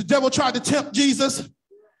the devil tried to tempt Jesus?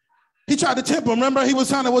 He tried to tempt him. Remember, he was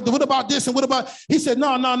trying to, what about this and what about, he said, no.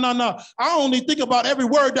 I only think about every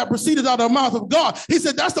word that proceeded out of the mouth of God. He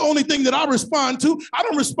said, that's the only thing that I respond to. I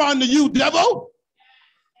don't respond to you, devil,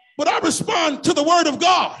 but I respond to the word of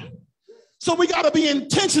God. So we got to be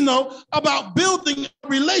intentional about building a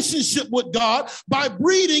relationship with God by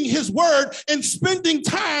reading his word and spending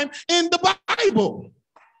time in the Bible.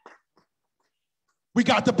 We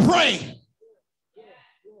got to pray.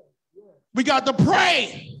 We got to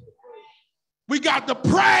pray. We got to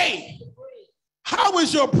pray. How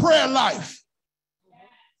is your prayer life?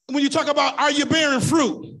 When you talk about, are you bearing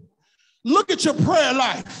fruit? Look at your prayer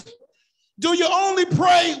life. Do you only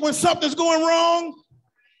pray when something's going wrong?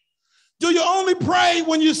 Do you only pray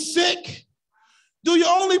when you're sick? Do you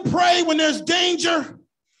only pray when there's danger?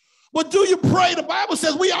 But do you pray? The Bible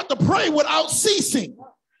says we ought to pray without ceasing.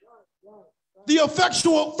 The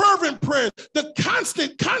effectual, fervent prayers, the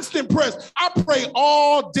constant prayers. I pray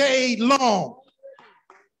all day long.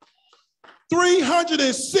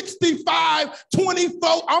 365,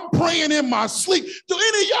 24, I'm praying in my sleep. Do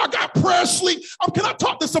any of y'all got prayer sleep? Can I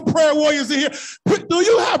talk to some prayer warriors in here? Do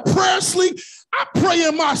you have prayer sleep? I pray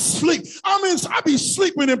in my sleep. I be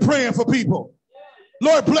sleeping and praying for people.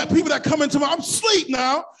 Lord, bless people that come into I'm asleep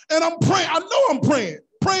now, and I'm praying. I know I'm praying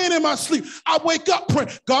in my sleep. I wake up praying.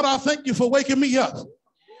 God, I thank you for waking me up.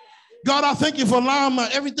 God, I thank you for allowing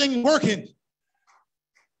everything working.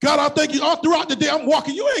 God, I thank you all throughout the day. I'm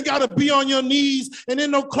walking. You ain't got to be on your knees and in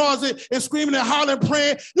no closet and screaming and hollering,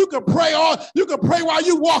 praying. You can pray while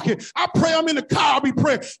you walking. I pray. I'm in the car. I'll be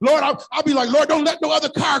praying. Lord, I'll be like, Lord, don't let no other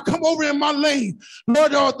car come over in my lane.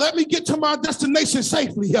 Lord, let me get to my destination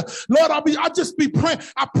safely. Lord, I just be praying.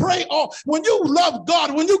 I pray all. When you love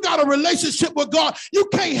God, when you got a relationship with God, you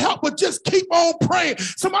can't help but just keep on praying.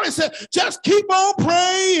 Somebody said, just keep on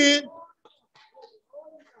praying.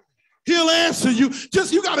 He'll answer you.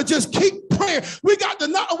 You got to just keep praying. We got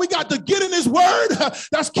to get in his word.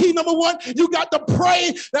 That's key number one. You got to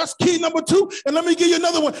pray. That's key number two. And let me give you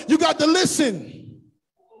another one. You got to listen.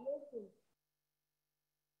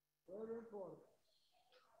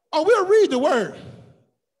 Oh, we'll read the word.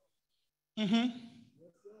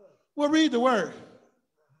 We'll read the word.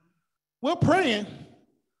 We're praying,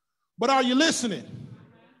 but are you listening?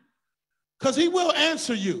 Because he will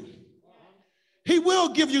answer you. He will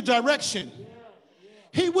give you direction.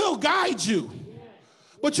 He will guide you.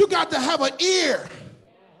 But you got to have an ear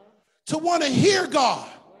to want to hear God.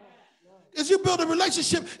 As you build a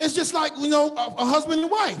relationship, it's just like, a husband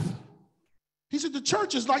and wife. He said the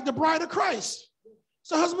church is like the bride of Christ.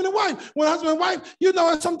 It's a husband and wife. When husband and wife,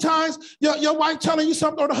 sometimes your wife telling you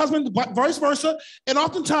something or the husband, vice versa. And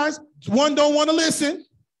oftentimes one don't want to listen.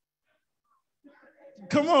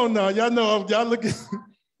 Come on now, y'all know, y'all look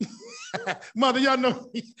at, mother, y'all know,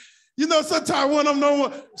 sometimes one of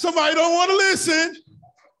them somebody don't want to listen.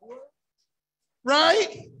 Right?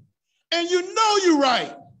 And you're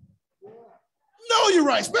right. You're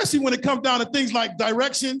right, especially when it comes down to things like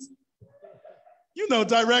directions.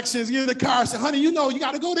 Directions. You're in the car, say, honey, you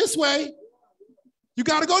got to go this way. You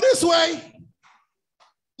got to go this way.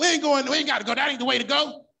 We ain't got to go. That ain't the way to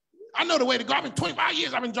go. I know the way to go. I've been 25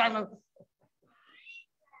 years, I've been driving.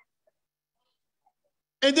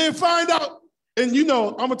 And then find out, and I'm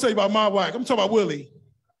going to tell you about my wife. I'm talking about Willie.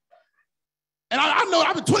 And I know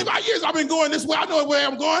I've been 25 years, I've been going this way. I know where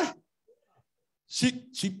I'm going.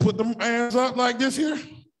 She put them hands up like this here.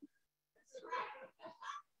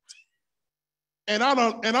 And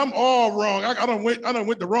I'm all wrong. I done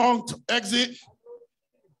went the wrong exit.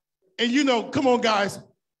 And come on, guys,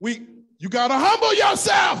 you gotta humble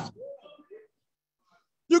yourself.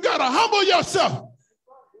 You gotta humble yourself.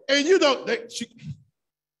 And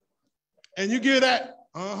and you get that.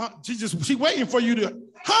 She waiting for you to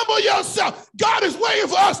humble yourself. God is waiting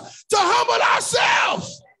for us to humble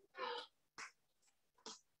ourselves.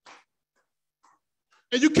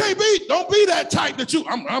 And you don't be that type that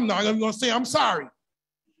I'm not even going to say I'm sorry.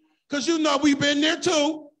 Because we've been there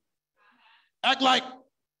too. Act like,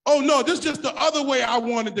 oh no, this is just the other way I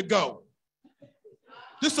wanted to go.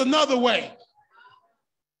 This another way.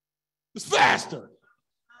 It's faster.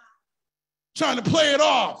 Trying to play it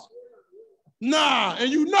off. Nah,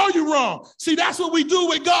 and you're wrong. See, that's what we do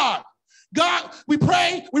with God. God, we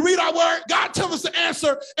pray, we read our word, God tells us the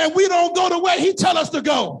answer, and we don't go the way he tells us to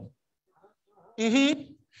go. And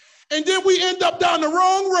then we end up down the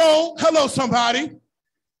wrong road. Hello, somebody.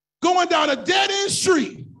 Going down a dead-end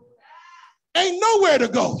street. Ain't nowhere to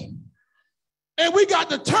go. And we got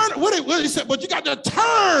to turn, what he said, but you got to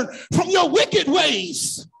turn from your wicked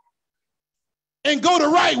ways and go the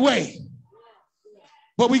right way.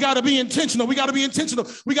 But we got to be intentional. We got to be intentional.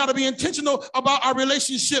 We got to be intentional about our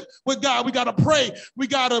relationship with God. We got to pray. We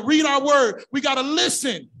got to read our word. We got to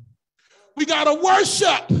listen. We got to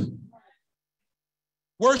worship.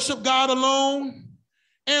 Worship God alone,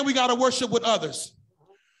 and we got to worship with others.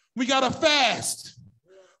 We got to fast.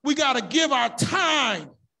 We got to give our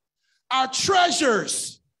time, our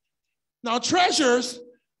treasures. Now, treasures,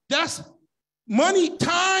 that's money,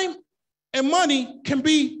 time, and money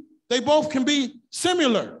they both can be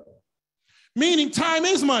similar. Meaning time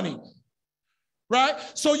is money, right?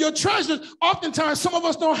 So your treasures, oftentimes some of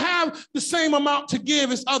us don't have the same amount to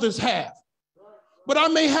give as others have. But I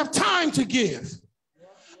may have time to give.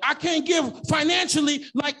 I can't give financially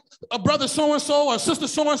like a brother so-and-so or a sister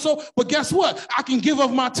so-and-so, but guess what? I can give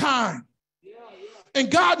of my time. And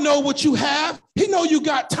God knows what you have. He knows you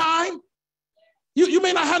got time. You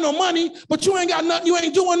may not have no money, but you ain't got nothing. You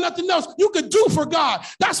ain't doing nothing else. You could do for God.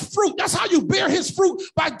 That's fruit. That's how you bear his fruit,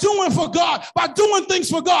 by doing for God, by doing things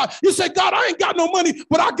for God. You say, God, I ain't got no money,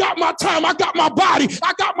 but I got my time. I got my body.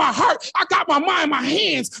 I got my heart. I got my mind, my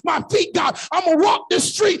hands, my feet, God. I'm going to walk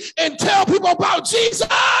this street and tell people about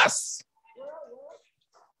Jesus.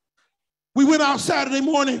 We went out Saturday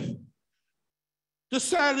morning. This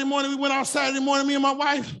Saturday morning, me and my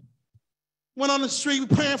wife went on the street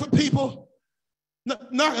praying for people.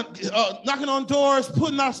 Knocking on doors,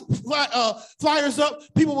 putting our flyers up.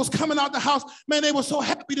 People was coming out the house. Man, they were so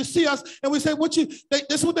happy to see us. And we said,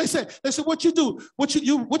 this is what they said. They said, what you do? What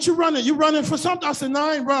you running? You running for something? I said, no,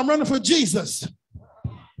 I ain't running. I'm running for Jesus.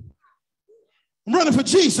 I'm running for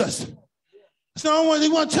Jesus. So they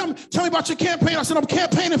want to tell me about your campaign. I said, I'm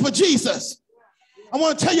campaigning for Jesus. I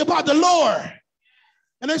want to tell you about the Lord.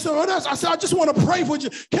 And they said, I said, I just want to pray with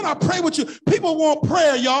you. Can I pray with you? People want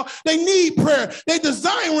prayer, y'all. They need prayer. They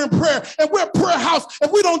desire prayer. And we're a prayer house.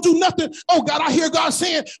 If we don't do nothing, oh God, I hear God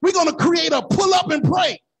saying, we're going to create a pull up and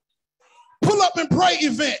pray. Pull up and pray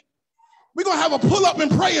event. We're going to have a pull up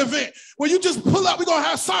and pray event where you just pull up. We're going to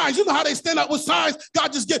have signs. You know how they stand up with signs?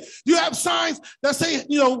 God you have signs that say,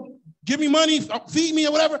 give me money, feed me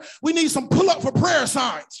or whatever. We need some pull up for prayer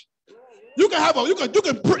signs. You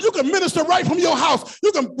can minister right from your house.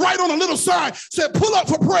 You can write on a little sign, say, pull up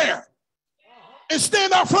for prayer. And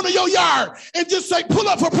stand out front of your yard and just say, pull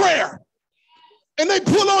up for prayer. And they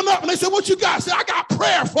pull on up and they say, what you got? I say, I got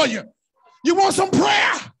prayer for you. You want some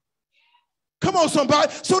prayer? Come Come on,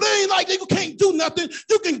 somebody. So they ain't like you can't do nothing.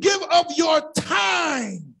 You can give of your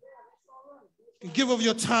time. You can give of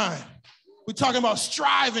your time. We're talking about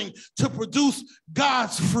striving to produce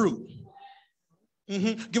God's fruit.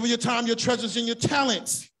 Give of your time, your treasures, and your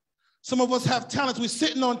talents. Some of us have talents. We're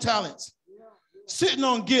sitting on talents, sitting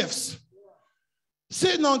on gifts.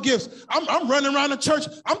 Sitting on gifts. I'm running around the church.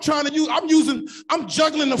 I'm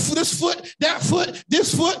juggling this foot, that foot,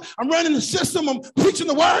 this foot. I'm running the system. I'm preaching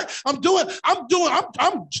the word. I'm doing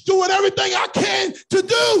everything I can to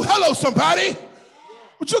do. Hello, somebody.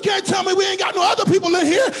 But you can't tell me we ain't got no other people in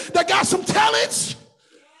here that got some talents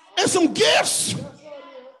and some gifts.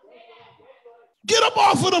 Get up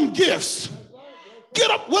off of them gifts. Get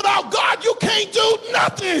up. Without God, you can't do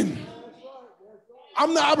nothing.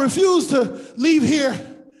 I refuse to leave here.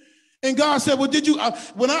 And God said, well, did you,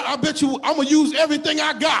 I bet you I'm going to use everything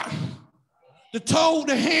I got. The toe,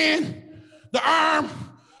 the hand, the arm.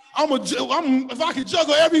 If I could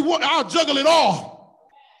juggle everyone, I'll juggle it all.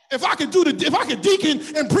 If I could deacon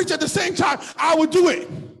and preach at the same time, I would do it.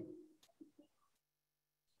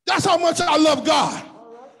 That's how much I love God.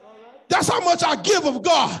 That's how much I give of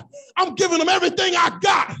God. I'm giving him everything I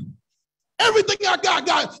got. Everything I got,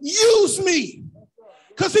 God, use me.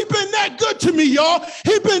 Because he's been that good to me, y'all.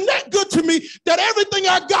 He's been that good to me that everything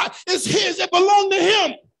I got is his. It belonged to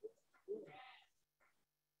him.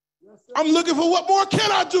 I'm looking for what more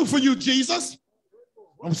can I do for you, Jesus?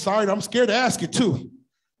 I'm sorry. I'm scared to ask it, too.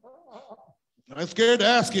 I'm scared to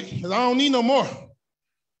ask it because I don't need no more.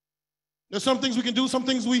 There's some things we can do, some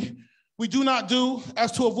things we do not do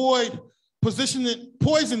as to avoid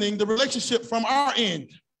poisoning the relationship from our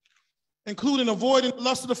end, including avoiding the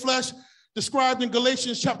lust of the flesh, described in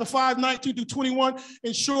Galatians chapter 5, 19 through 21.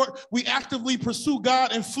 In short, we actively pursue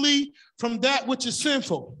God and flee from that which is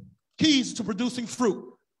sinful. Keys to producing fruit.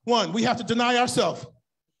 1, we have to deny ourselves.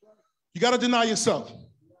 You got to deny yourself.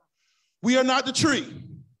 We are not the tree.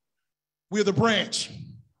 We are the branch.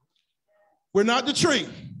 We're not the tree.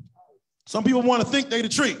 Some people want to think they're the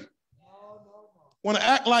tree. Want to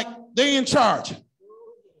act like they in charge.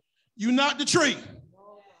 You're not the tree.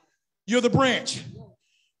 You're the branch.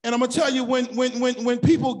 And I'm going to tell you, when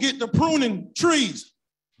people get to pruning trees,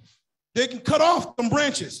 they can cut off some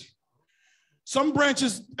branches. Some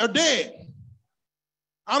branches are dead.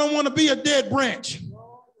 I don't want to be a dead branch.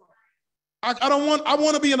 I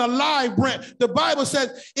want to be an alive branch. The Bible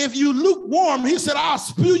says, if you lukewarm, he said, I'll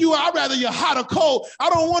spew you out. I'd rather you're hot or cold. I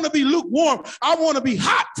don't want to be lukewarm. I want to be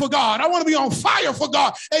hot for God. I want to be on fire for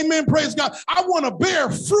God. Amen. Praise God. I want to bear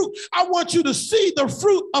fruit. I want you to see the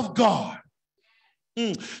fruit of God.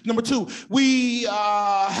 Number 2, we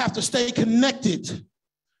have to stay connected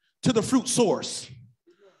to the fruit source,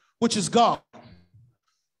 which is God.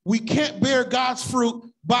 We can't bear God's fruit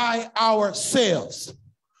by ourselves.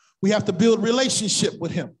 We have to build relationship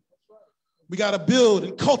with him. We got to build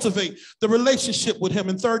and cultivate the relationship with him.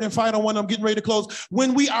 And third and final one, I'm getting ready to close.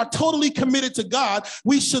 When we are totally committed to God,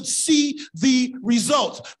 we should see the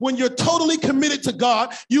results. When you're totally committed to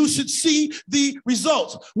God, you should see the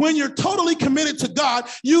results. When you're totally committed to God,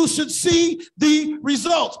 you should see the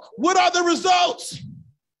results. What are the results?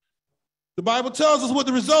 The Bible tells us what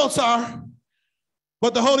the results are,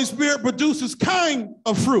 but the Holy Spirit produces kind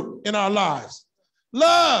of fruit in our lives.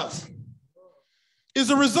 Love is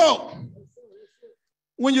a result.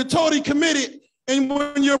 When you're totally committed and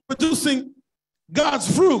when you're producing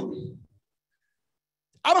God's fruit,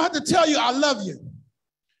 I don't have to tell you I love you,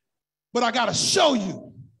 but I got to show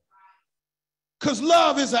you. Because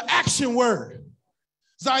love is an action word.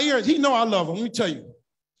 Zaire, he know I love him. Let me tell you.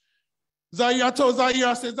 Zaire, I told Zaire,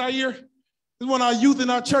 I said, Zaire, this is one of our youth in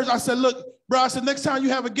our church. I said, look, bro, I said, next time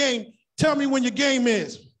you have a game, tell me when your game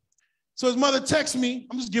is. So his mother texted me.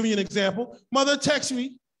 I'm just giving you an example. Mother texted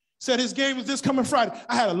me, said his game is this coming Friday.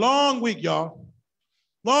 I had a long week, y'all.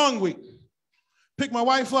 Long week. Picked my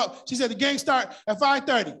wife up. She said the game start at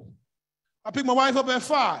 5:30. I picked my wife up at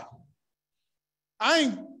 5.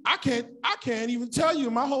 I can't even tell you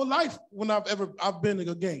in my whole life when I've been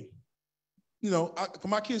to a game. You know,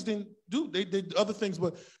 my kids didn't do, they did other things,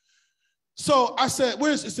 but so I said,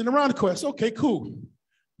 it's in the Roundaquest. Said, okay, cool.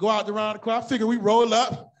 Go out the Roundaquest. I figure we roll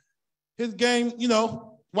up. His game, you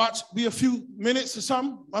know, be a few minutes or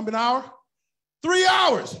something, maybe an hour. 3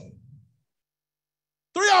 hours.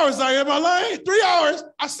 3 hours, I am my lane. 3 hours,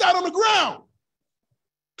 I sat on the ground.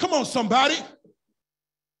 Come on, somebody.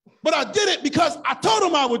 But I did it because I told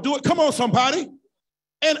him I would do it. Come on, somebody.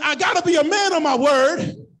 And I got to be a man of my word.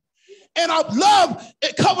 And I love,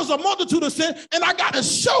 it covers a multitude of sin. And I got to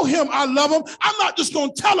show him I love him. I'm not just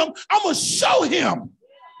going to tell him. I'm going to show him.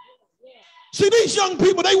 See, these young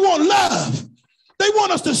people, they want love. They want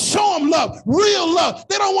want us to show them love, real love.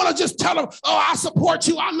 They don't want to just tell them, oh, I support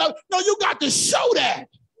you, I love you. No, you got to show that.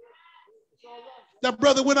 That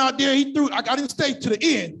brother went out there, he threw, I didn't stay to the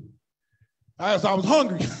end. I was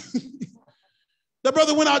hungry. That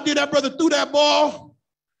brother went out there, that brother threw that ball.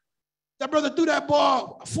 That brother threw that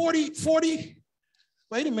ball 40.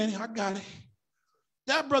 Wait a minute, I got it.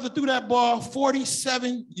 That brother threw that ball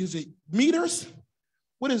 47, is it meters?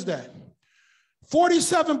 What is that?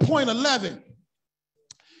 47.11.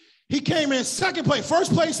 He came in second place,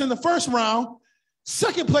 first place in the first round.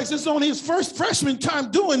 Second place, this is only his first freshman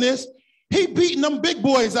time doing this. He beating them big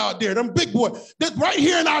boys out there, them big boys. That's right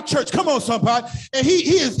here in our church. Come on, somebody. And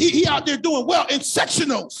he out there doing well in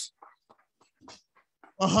sectionals.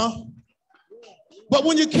 But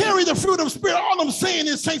when you carry the fruit of the Spirit, all I'm saying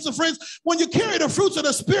is, saints and friends, when you carry the fruits of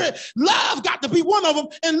the Spirit, love got to be one of them.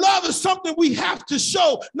 And love is something we have to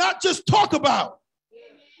show, not just talk about.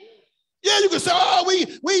 Yeah, you can say, oh,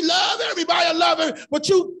 we love everybody, I love her, but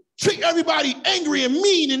you treat everybody angry and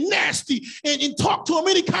mean and nasty and talk to them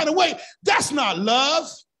any kind of way. That's not love.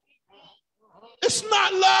 It's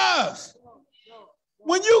not love.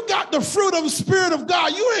 When you got the fruit of the Spirit of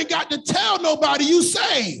God, you ain't got to tell nobody you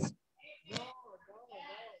saved.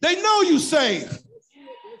 They know you saved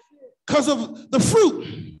because of the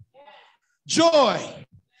fruit. Joy.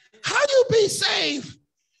 How you be saved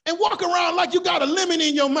and walk around like you got a lemon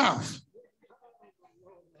in your mouth?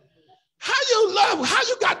 How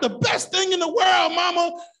you got the best thing in the world,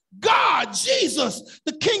 mama? God, Jesus,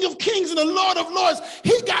 the King of Kings and the Lord of Lords,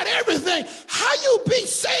 he got everything. How you be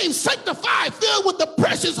saved, sanctified, filled with the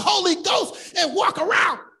precious Holy Ghost and walk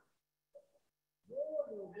around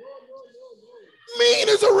mean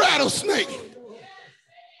as a rattlesnake?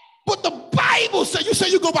 But the Bible says, you say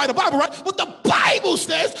you go by the Bible, right? But the Bible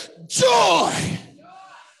says joy.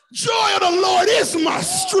 Joy of the Lord is my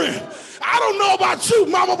strength. I don't know about you,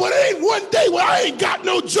 mama, but it ain't one day where I ain't got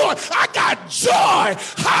no joy. I got joy.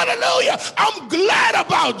 Hallelujah. I'm glad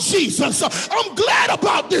about Jesus. I'm glad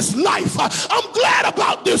about this life. I'm glad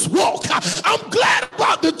about this walk. I'm glad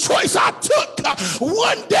about the choice I took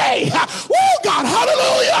one day. Oh, God,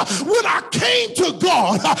 hallelujah. When I came to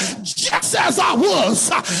God, just as I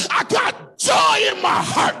was, I got joy in my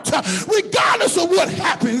heart, regardless of what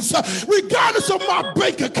happens, regardless of my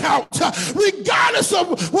bank account, regardless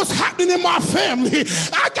of what's happening in my family.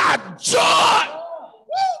 I got joy.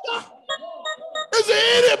 Is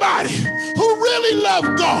there anybody who really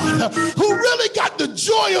loved God, who really got the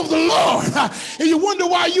joy of the Lord? And you wonder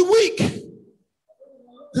why you're weak?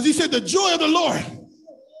 Because he said the joy of the Lord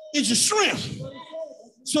is your strength.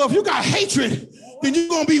 So if you got hatred, then you're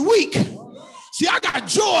going to be weak. See, I got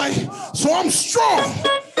joy, so I'm strong.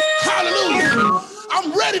 Hallelujah.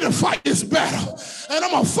 I'm ready to fight this battle. And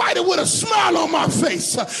I'm going to fight it with a smile on my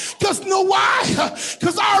face. Because know why?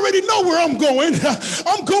 Because I already know where I'm going.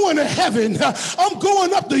 I'm going to heaven. I'm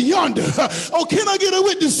going up to yonder. Oh, can I get a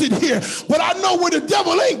witness in here? But I know where the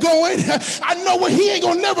devil ain't going. I know where he ain't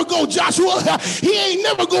going to never go, Joshua. He ain't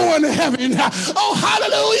never going to heaven. Oh,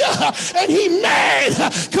 hallelujah. And he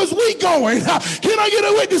mad because we going. Can I get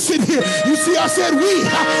a witness in here? You see, I said we.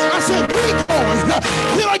 I said we going.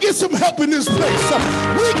 Can I get some help in this place?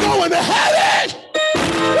 We going to heaven.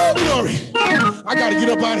 Oh, glory. I got to get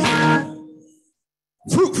up out of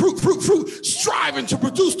here. Fruit. Striving to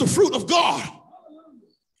produce the fruit of God.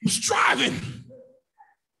 I'm striving.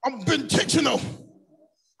 I'm intentional.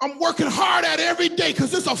 I'm working hard at it every day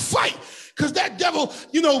because it's a fight. Because that devil,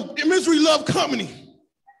 misery love company.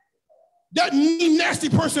 That mean, nasty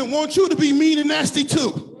person wants you to be mean and nasty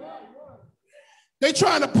too. They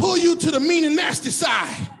trying to pull you to the mean and nasty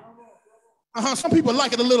side. Some people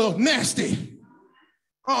like it a little nasty.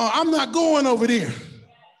 I'm not going over there.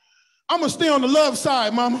 I'm going to stay on the love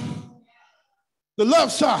side, mama. The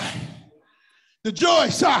love side. The joy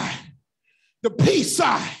side. The peace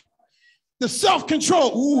side. The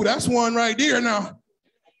self-control. Ooh, that's one right there now.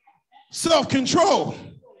 Self-control.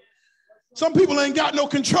 Some people ain't got no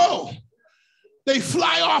control. They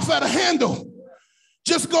fly off at a handle.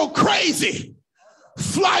 Just go crazy.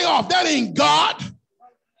 Fly off. That ain't God.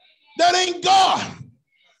 That ain't God.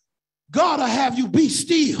 God will have you be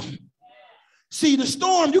still. See, the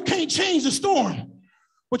storm, you can't change the storm,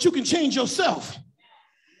 but you can change yourself.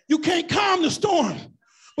 You can't calm the storm,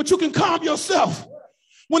 but you can calm yourself.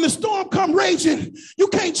 When the storm come raging, you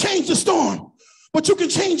can't change the storm, but you can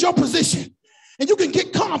change your position. And you can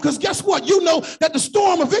get calm because guess what? You know that the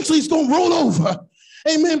storm eventually is going to roll over.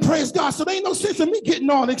 Amen, praise God. So there ain't no sense of me getting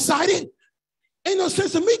all excited. Ain't no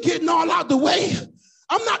sense of me getting all out the way.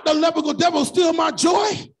 I'm not the leper devil, steal my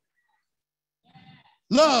joy.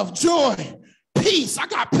 Love, joy, peace. I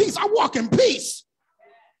got peace. I walk in peace.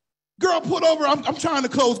 Girl pulled over. I'm trying to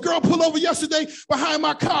close. Girl pulled over yesterday behind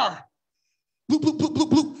my car. Bloop, bloop, bloop,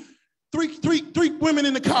 bloop, bloop. Three women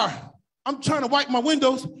in the car. I'm trying to wipe my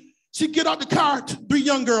windows. She get out the car, 3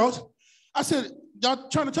 young girls. I said, y'all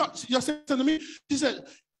trying to talk? Y'all said something to me? She said,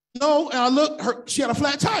 no. And I looked, she had a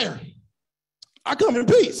flat tire. I come in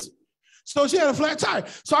peace. So she had a flat tire.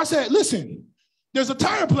 So I said, listen, there's a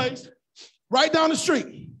tire place right down the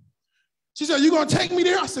street. She said, you going to take me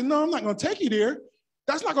there? I said, no, I'm not going to take you there.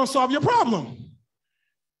 That's not going to solve your problem.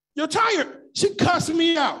 You're tired. She cussed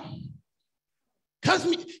me out. Cussed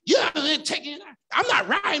me. Yeah, I'm not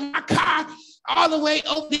riding my car all the way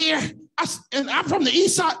over there. And I'm from the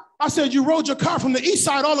east side. I said, you rode your car from the east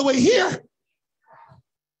side all the way here?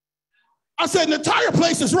 I said, the tire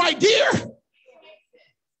place is right there.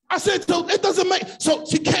 I said, so it doesn't make, so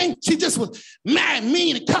she came, she just was mad,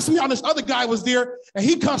 mean, and cussed me out. This other guy was there, and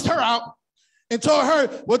he cussed her out and told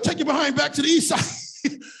her, well, take your behind back to the east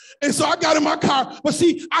side. And so I got in my car. But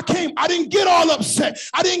see, I didn't get all upset.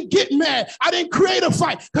 I didn't get mad. I didn't create a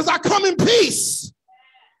fight because I come in peace.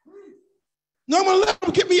 No, I'm going to let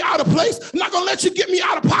them get me out of place. I'm not going to let you get me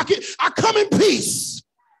out of pocket. I come in peace.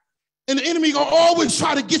 And the enemy going to always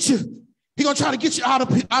try to get you. He's going to try to get you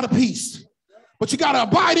out of peace. But you got to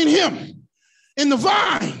abide in him, in the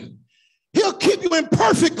vine. He'll keep you in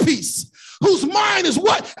perfect peace. Whose mind is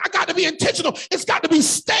what? I got to be intentional. It's got to be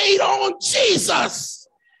stayed on Jesus.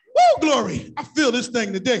 Woo, glory. I feel this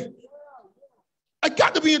thing today. I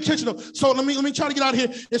got to be intentional. So let me try to get out of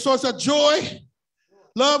here. And so it's a joy,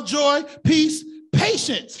 love, joy, peace,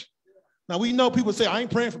 patience. Now we know people say, I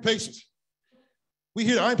ain't praying for patience. We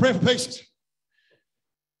hear, I ain't praying for patience.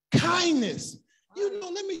 Kindness. You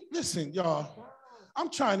know, listen, y'all. I'm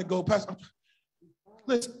trying to go past.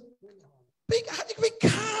 Listen, be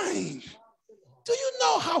kind. Do you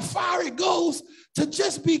know how far it goes to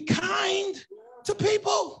just be kind to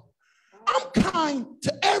people? I'm kind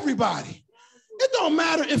to everybody. It don't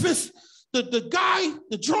matter if it's the guy,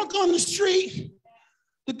 the drunk on the street,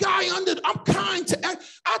 the guy I'm kind to.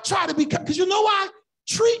 I try to be kind, because you know why?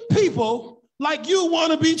 Treat people like you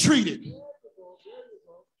want to be treated.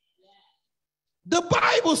 The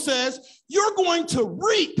Bible says you're going to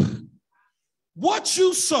reap what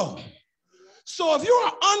you sow. So if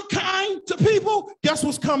you're unkind to people, guess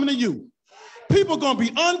what's coming to you? People are going to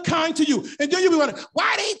be unkind to you. And then you'll be wondering,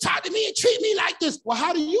 why they talk to me and treat me like this? Well,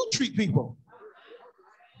 how do you treat people?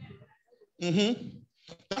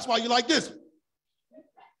 That's why you like this.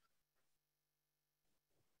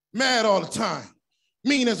 Mad all the time.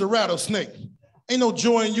 Mean as a rattlesnake. Ain't no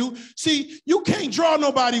joy in you. See, you can't draw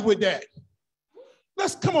nobody with that.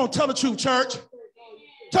 Come on, tell the truth, church.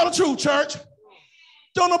 Tell the truth, church.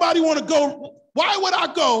 Don't nobody want to go. Why would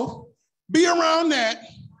I go be around that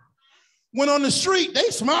when on the street they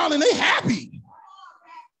smiling, they happy,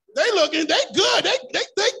 they looking, they good,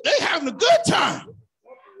 they having a good time.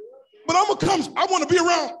 But I want to be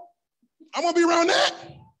around. I want to be around that.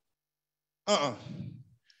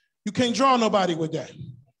 You can't draw nobody with that.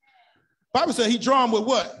 Bible said he draw them with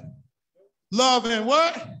what? Love and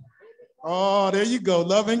what? Oh, there you go.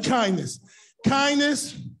 Love and kindness.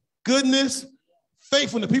 Kindness, goodness,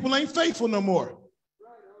 faithfulness. People ain't faithful no more.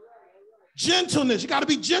 Gentleness. You got to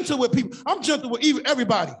be gentle with people. I'm gentle with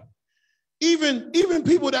everybody. Even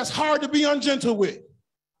people that's hard to be ungentle with.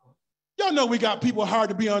 Y'all know we got people hard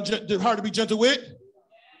to be gentle with.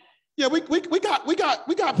 Yeah, we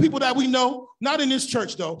got people that we know, not in this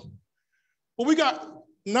church though. But we got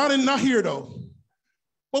not here though.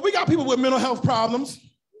 But we got people with mental health problems.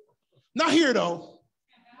 Not here, though.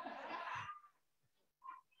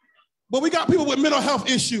 But we got people with mental health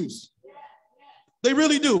issues. They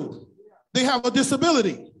really do. They have a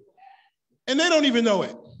disability. And they don't even know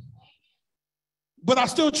it. But I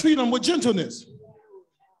still treat them with gentleness.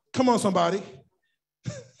 Come on, somebody.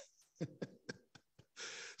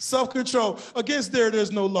 Self-control. Against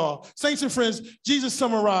there's no law. Saints and friends, Jesus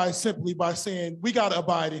summarized simply by saying we got to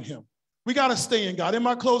abide in him. We got to stay in God. In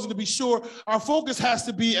my closing, to be sure, our focus has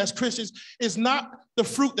to be, as Christians, is not the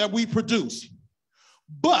fruit that we produce,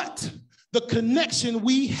 but the connection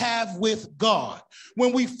we have with God.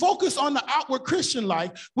 When we focus on the outward Christian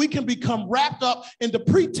life, we can become wrapped up in the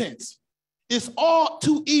pretense. It's all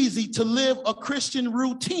too easy to live a Christian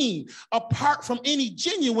routine apart from any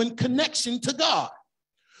genuine connection to God.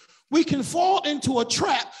 We can fall into a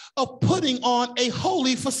trap of putting on a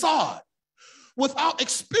holy facade without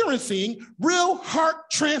experiencing real heart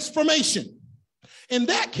transformation. In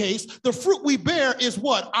that case, the fruit we bear is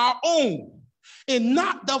what? Our own, and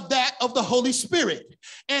not of that of the Holy Spirit.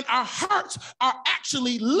 And our hearts are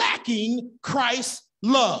actually lacking Christ's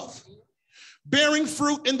love. Bearing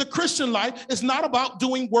fruit in the Christian life is not about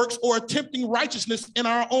doing works or attempting righteousness in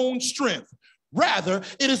our own strength. Rather,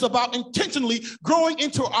 it is about intentionally growing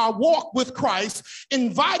into our walk with Christ,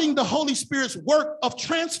 inviting the Holy Spirit's work of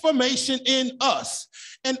transformation in us,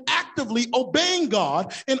 and actively obeying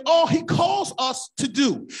God in all he calls us to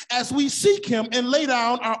do as we seek him and lay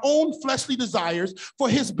down our own fleshly desires for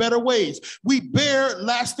his better ways. We bear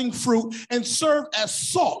lasting fruit and serve as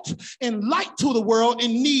salt and light to the world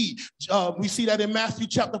in need. We see that in Matthew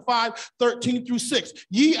chapter 5, 13 through 6.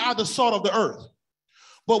 Ye are the salt of the earth.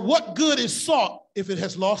 But what good is salt if it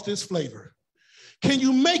has lost its flavor? Can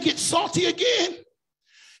you make it salty again?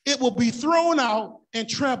 It will be thrown out and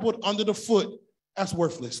trampled under the foot as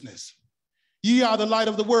worthlessness. Ye are the light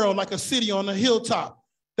of the world, like a city on a hilltop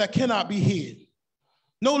that cannot be hid.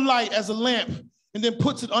 No light as a lamp and then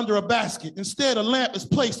puts it under a basket. Instead, a lamp is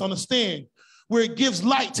placed on a stand where it gives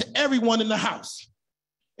light to everyone in the house.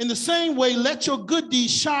 In the same way, let your good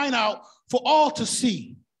deeds shine out for all to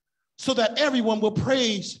see, so that everyone will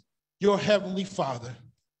praise your heavenly Father.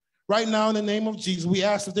 Right now, in the name of Jesus, we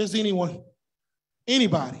ask if there's anybody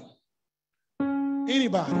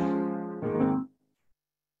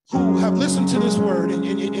who have listened to this word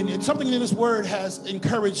and something in this word has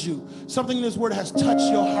encouraged you, something in this word has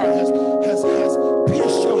touched your heart, has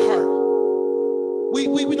pierced your heart. We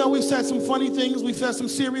know we've said some funny things, we've said some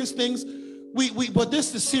serious things, but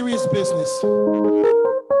this is serious business.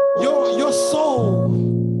 Your soul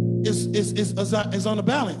is on the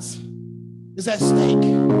balance, is at stake.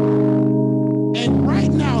 And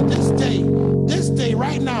right now, this day,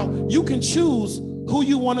 right now, you can choose who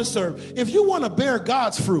you want to serve. If you want to bear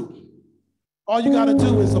God's fruit, all you got to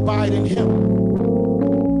do is abide in him.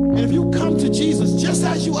 And if you come to Jesus just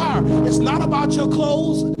as you are, it's not about your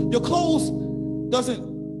clothes. Your clothes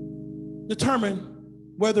doesn't determine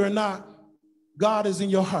whether or not God is in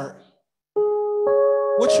your heart.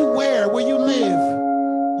 What you wear, where you live,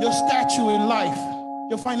 your stature in life,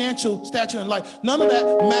 your financial stature in life, none of that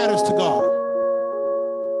matters to God.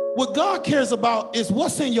 What God cares about is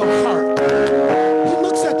what's in your heart. He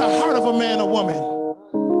looks at the heart of a man or woman.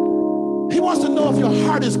 He wants to know if your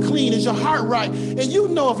heart is clean, is your heart right? And you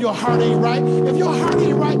know if your heart ain't right. If your heart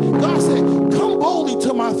ain't right, God said, come boldly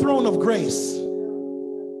to my throne of grace.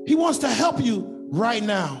 He wants to help you right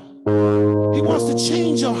now. He wants to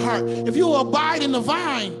change your heart. If you abide in the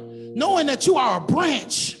vine, knowing that you are a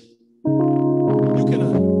branch, you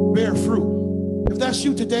can bear fruit. If that's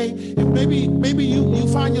you today, if maybe you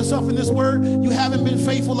find yourself in this word, you haven't been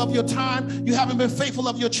faithful of your time, you haven't been faithful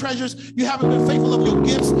of your treasures, you haven't been faithful of your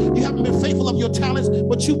gifts, you haven't been faithful of your talents,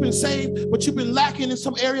 but you've been saved, but you've been lacking in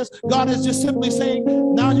some areas. God is just simply saying,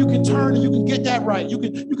 now you can turn and you can get that right. You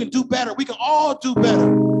can do better. We can all do better.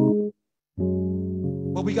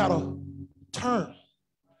 But we gotta turn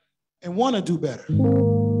and want to do better.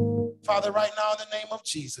 Father, right now in the name of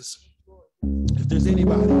Jesus, if there's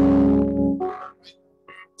anybody,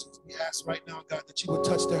 we ask right now, God, that you would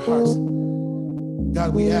touch their hearts.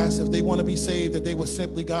 God, we ask if they want to be saved, that they would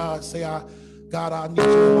simply, God, say, God, I need you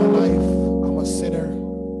in my life. I'm a sinner.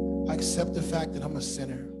 I accept the fact that I'm a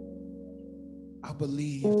sinner. I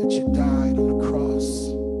believe that you died on the cross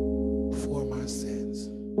for my sins.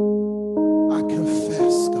 I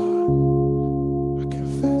confess, God. I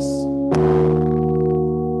confess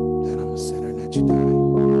that I'm a sinner and that you died.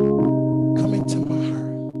 Come into my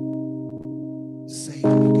heart. Save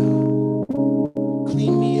me, God.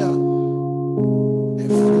 Clean me up and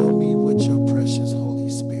fill me with your precious Holy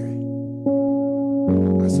Spirit.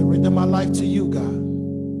 I surrender my life to you, God.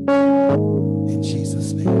 In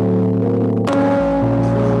Jesus' name.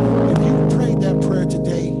 If you prayed that prayer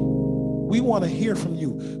today, we want to hear from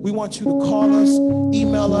you. We want you to call us,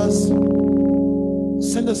 email us,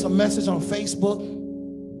 send us a message on Facebook,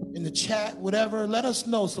 in the chat, whatever. Let us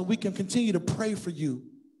know so we can continue to pray for you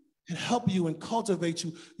and help you and cultivate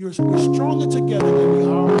you. We're stronger together than we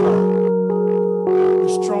are apart.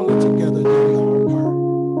 We're stronger together than we are apart.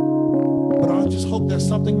 But I just hope that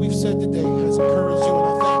something we've said today has encouraged you, and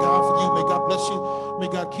I thank God for you. May God bless you. May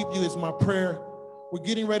God keep you is my prayer. We're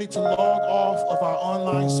getting ready to log off of our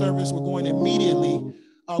online service. We're going immediately.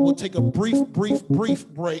 We'll take a brief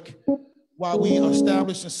break while we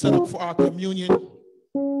establish and set up for our communion.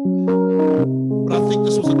 But I think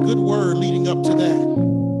this was a good word leading up to that.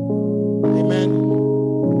 Amen.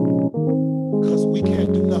 Because we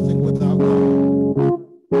can't do nothing without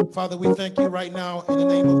God. Father, we thank you right now in the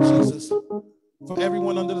name of Jesus for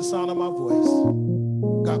everyone under the sound of my voice.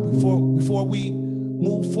 God, before we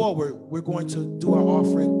move forward, we're going to do our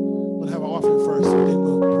offering. We'll have our offering first, and then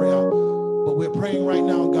we'll pray out. But we're praying right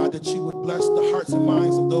now, God, that you would bless the hearts and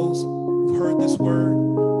minds of those who've heard this word.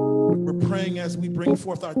 We're praying as we bring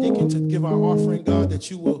forth our deacon to give our offering, God, that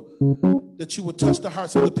you will touch the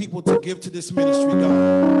hearts of the people to give to this ministry,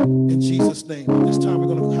 God, in Jesus' name. At this time, we're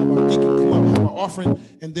going to have our deacon come up, have our offering,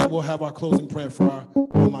 and then we'll have our closing prayer for our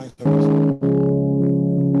online service.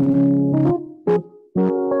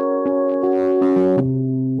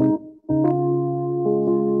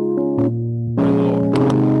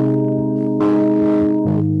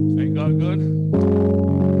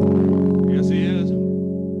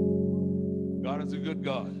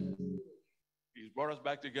 Brought us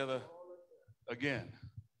back together again.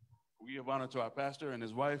 We give honor to our pastor and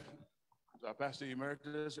his wife, our pastor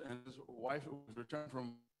emeritus and his wife who was returned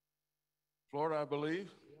from Florida, I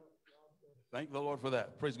believe. Thank the Lord for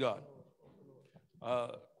that. Praise God.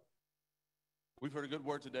 We've heard a good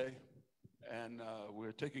word today, and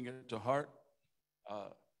we're taking it to heart.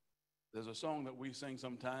 There's a song that we sing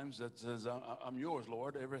sometimes that says, I'm yours,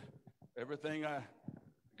 Lord. Everything I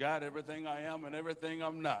got, everything I am, and everything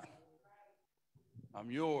I'm not. I'm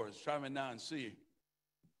yours. Try me now and see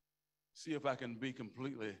if I can be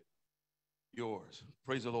completely yours.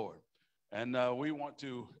 Praise the Lord. And we want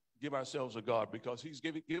to give ourselves to God because he's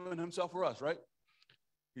given himself for us, right?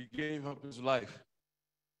 He gave up his life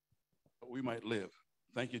that we might live.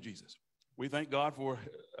 Thank you, Jesus. We thank God for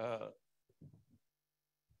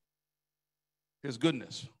his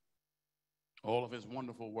goodness, all of his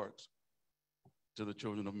wonderful works to the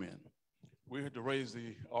children of men. We had to raise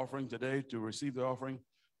the offering today to receive the offering.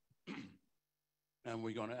 And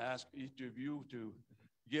we're going to ask each of you to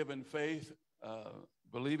give in faith,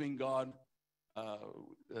 believing God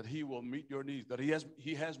that he will meet your needs, that he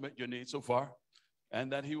has met your needs so far,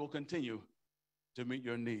 and that he will continue to meet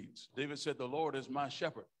your needs. David said, the Lord is my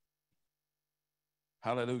shepherd.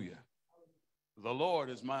 Hallelujah. The Lord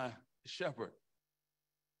is my shepherd,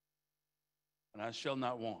 and I shall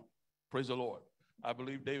not want. Praise the Lord. I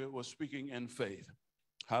believe David was speaking in faith.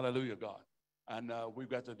 Hallelujah, God. And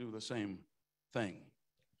we've got to do the same thing.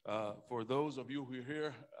 For those of you who are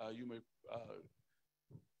here, you may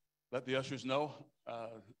let the ushers know.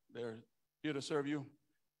 They're here to serve you,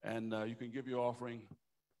 and you can give your offering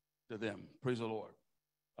to them. Praise the Lord.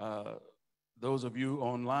 Those of you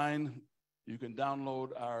online, you can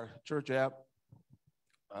download our church app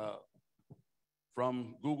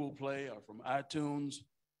from Google Play or from iTunes,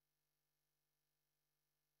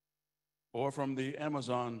 or from the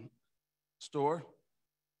Amazon store.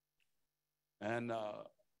 And our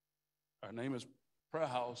name is Prayer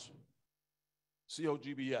House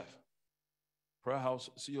COGBF. Prayer House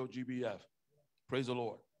COGBF. Praise the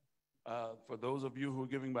Lord. For those of you who are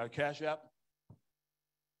giving by Cash App,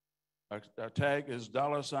 our tag is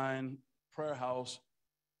 $ Prayer House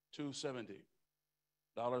 270.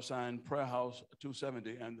 $ Prayer House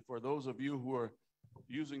 270. And for those of you who are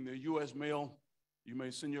using the U.S. mail, you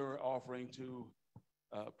may send your offering to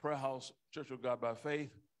Prayer House Church of God by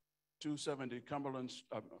Faith, 270 Cumberland,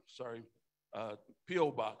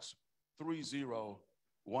 P.O. Box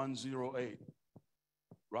 30108,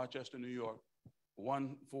 Rochester, New York,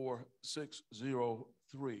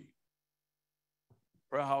 14603.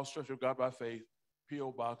 Prayer House Church of God by Faith,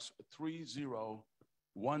 P.O. Box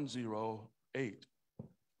 30108,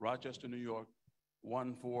 Rochester, New York,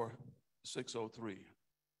 14603.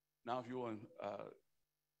 Now, if you will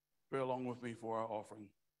pray along with me for our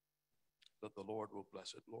offering, that the Lord will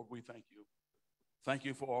bless it. Lord, we thank you. Thank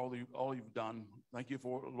you for all you've done. Thank you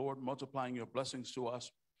for, Lord, multiplying your blessings to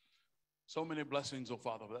us. So many blessings, oh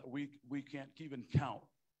Father, that we can't even count.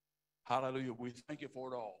 Hallelujah. We thank you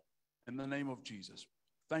for it all. In the name of Jesus.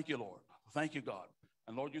 Thank you, Lord. Thank you, God.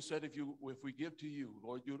 And Lord, you said if we give to you,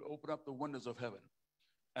 Lord, you'd open up the windows of heaven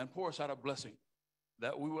and pour us out a blessing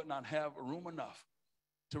that we would not have room enough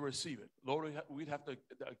to receive it. Lord, we'd have to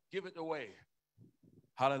give it away.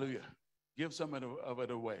 Hallelujah. Give some of it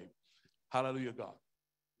away. Hallelujah, God.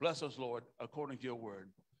 Bless us, Lord, according to your word.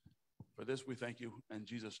 For this we thank you in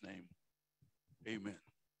Jesus' name. Amen.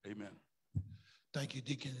 Amen. Thank you,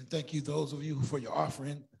 Deacon, and thank you, those of you, for your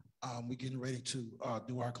offering. We're getting ready to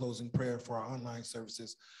do our closing prayer for our online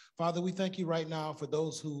services. Father, we thank you right now for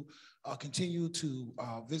those who continue to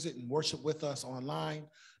visit and worship with us online,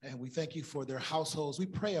 and we thank you for their households. We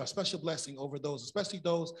pray a special blessing over those, especially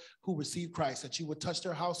those who receive Christ, that you would touch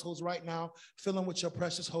their households right now, fill them with your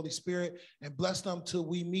precious Holy Spirit, and bless them till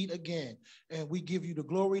we meet again. And we give you the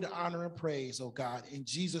glory, the honor, and praise, oh God. In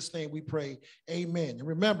Jesus' name we pray, amen. And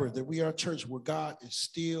remember that we are a church where God is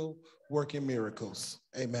still working miracles.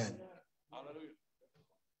 Amen. Hallelujah.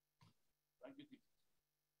 Thank you, Jesus.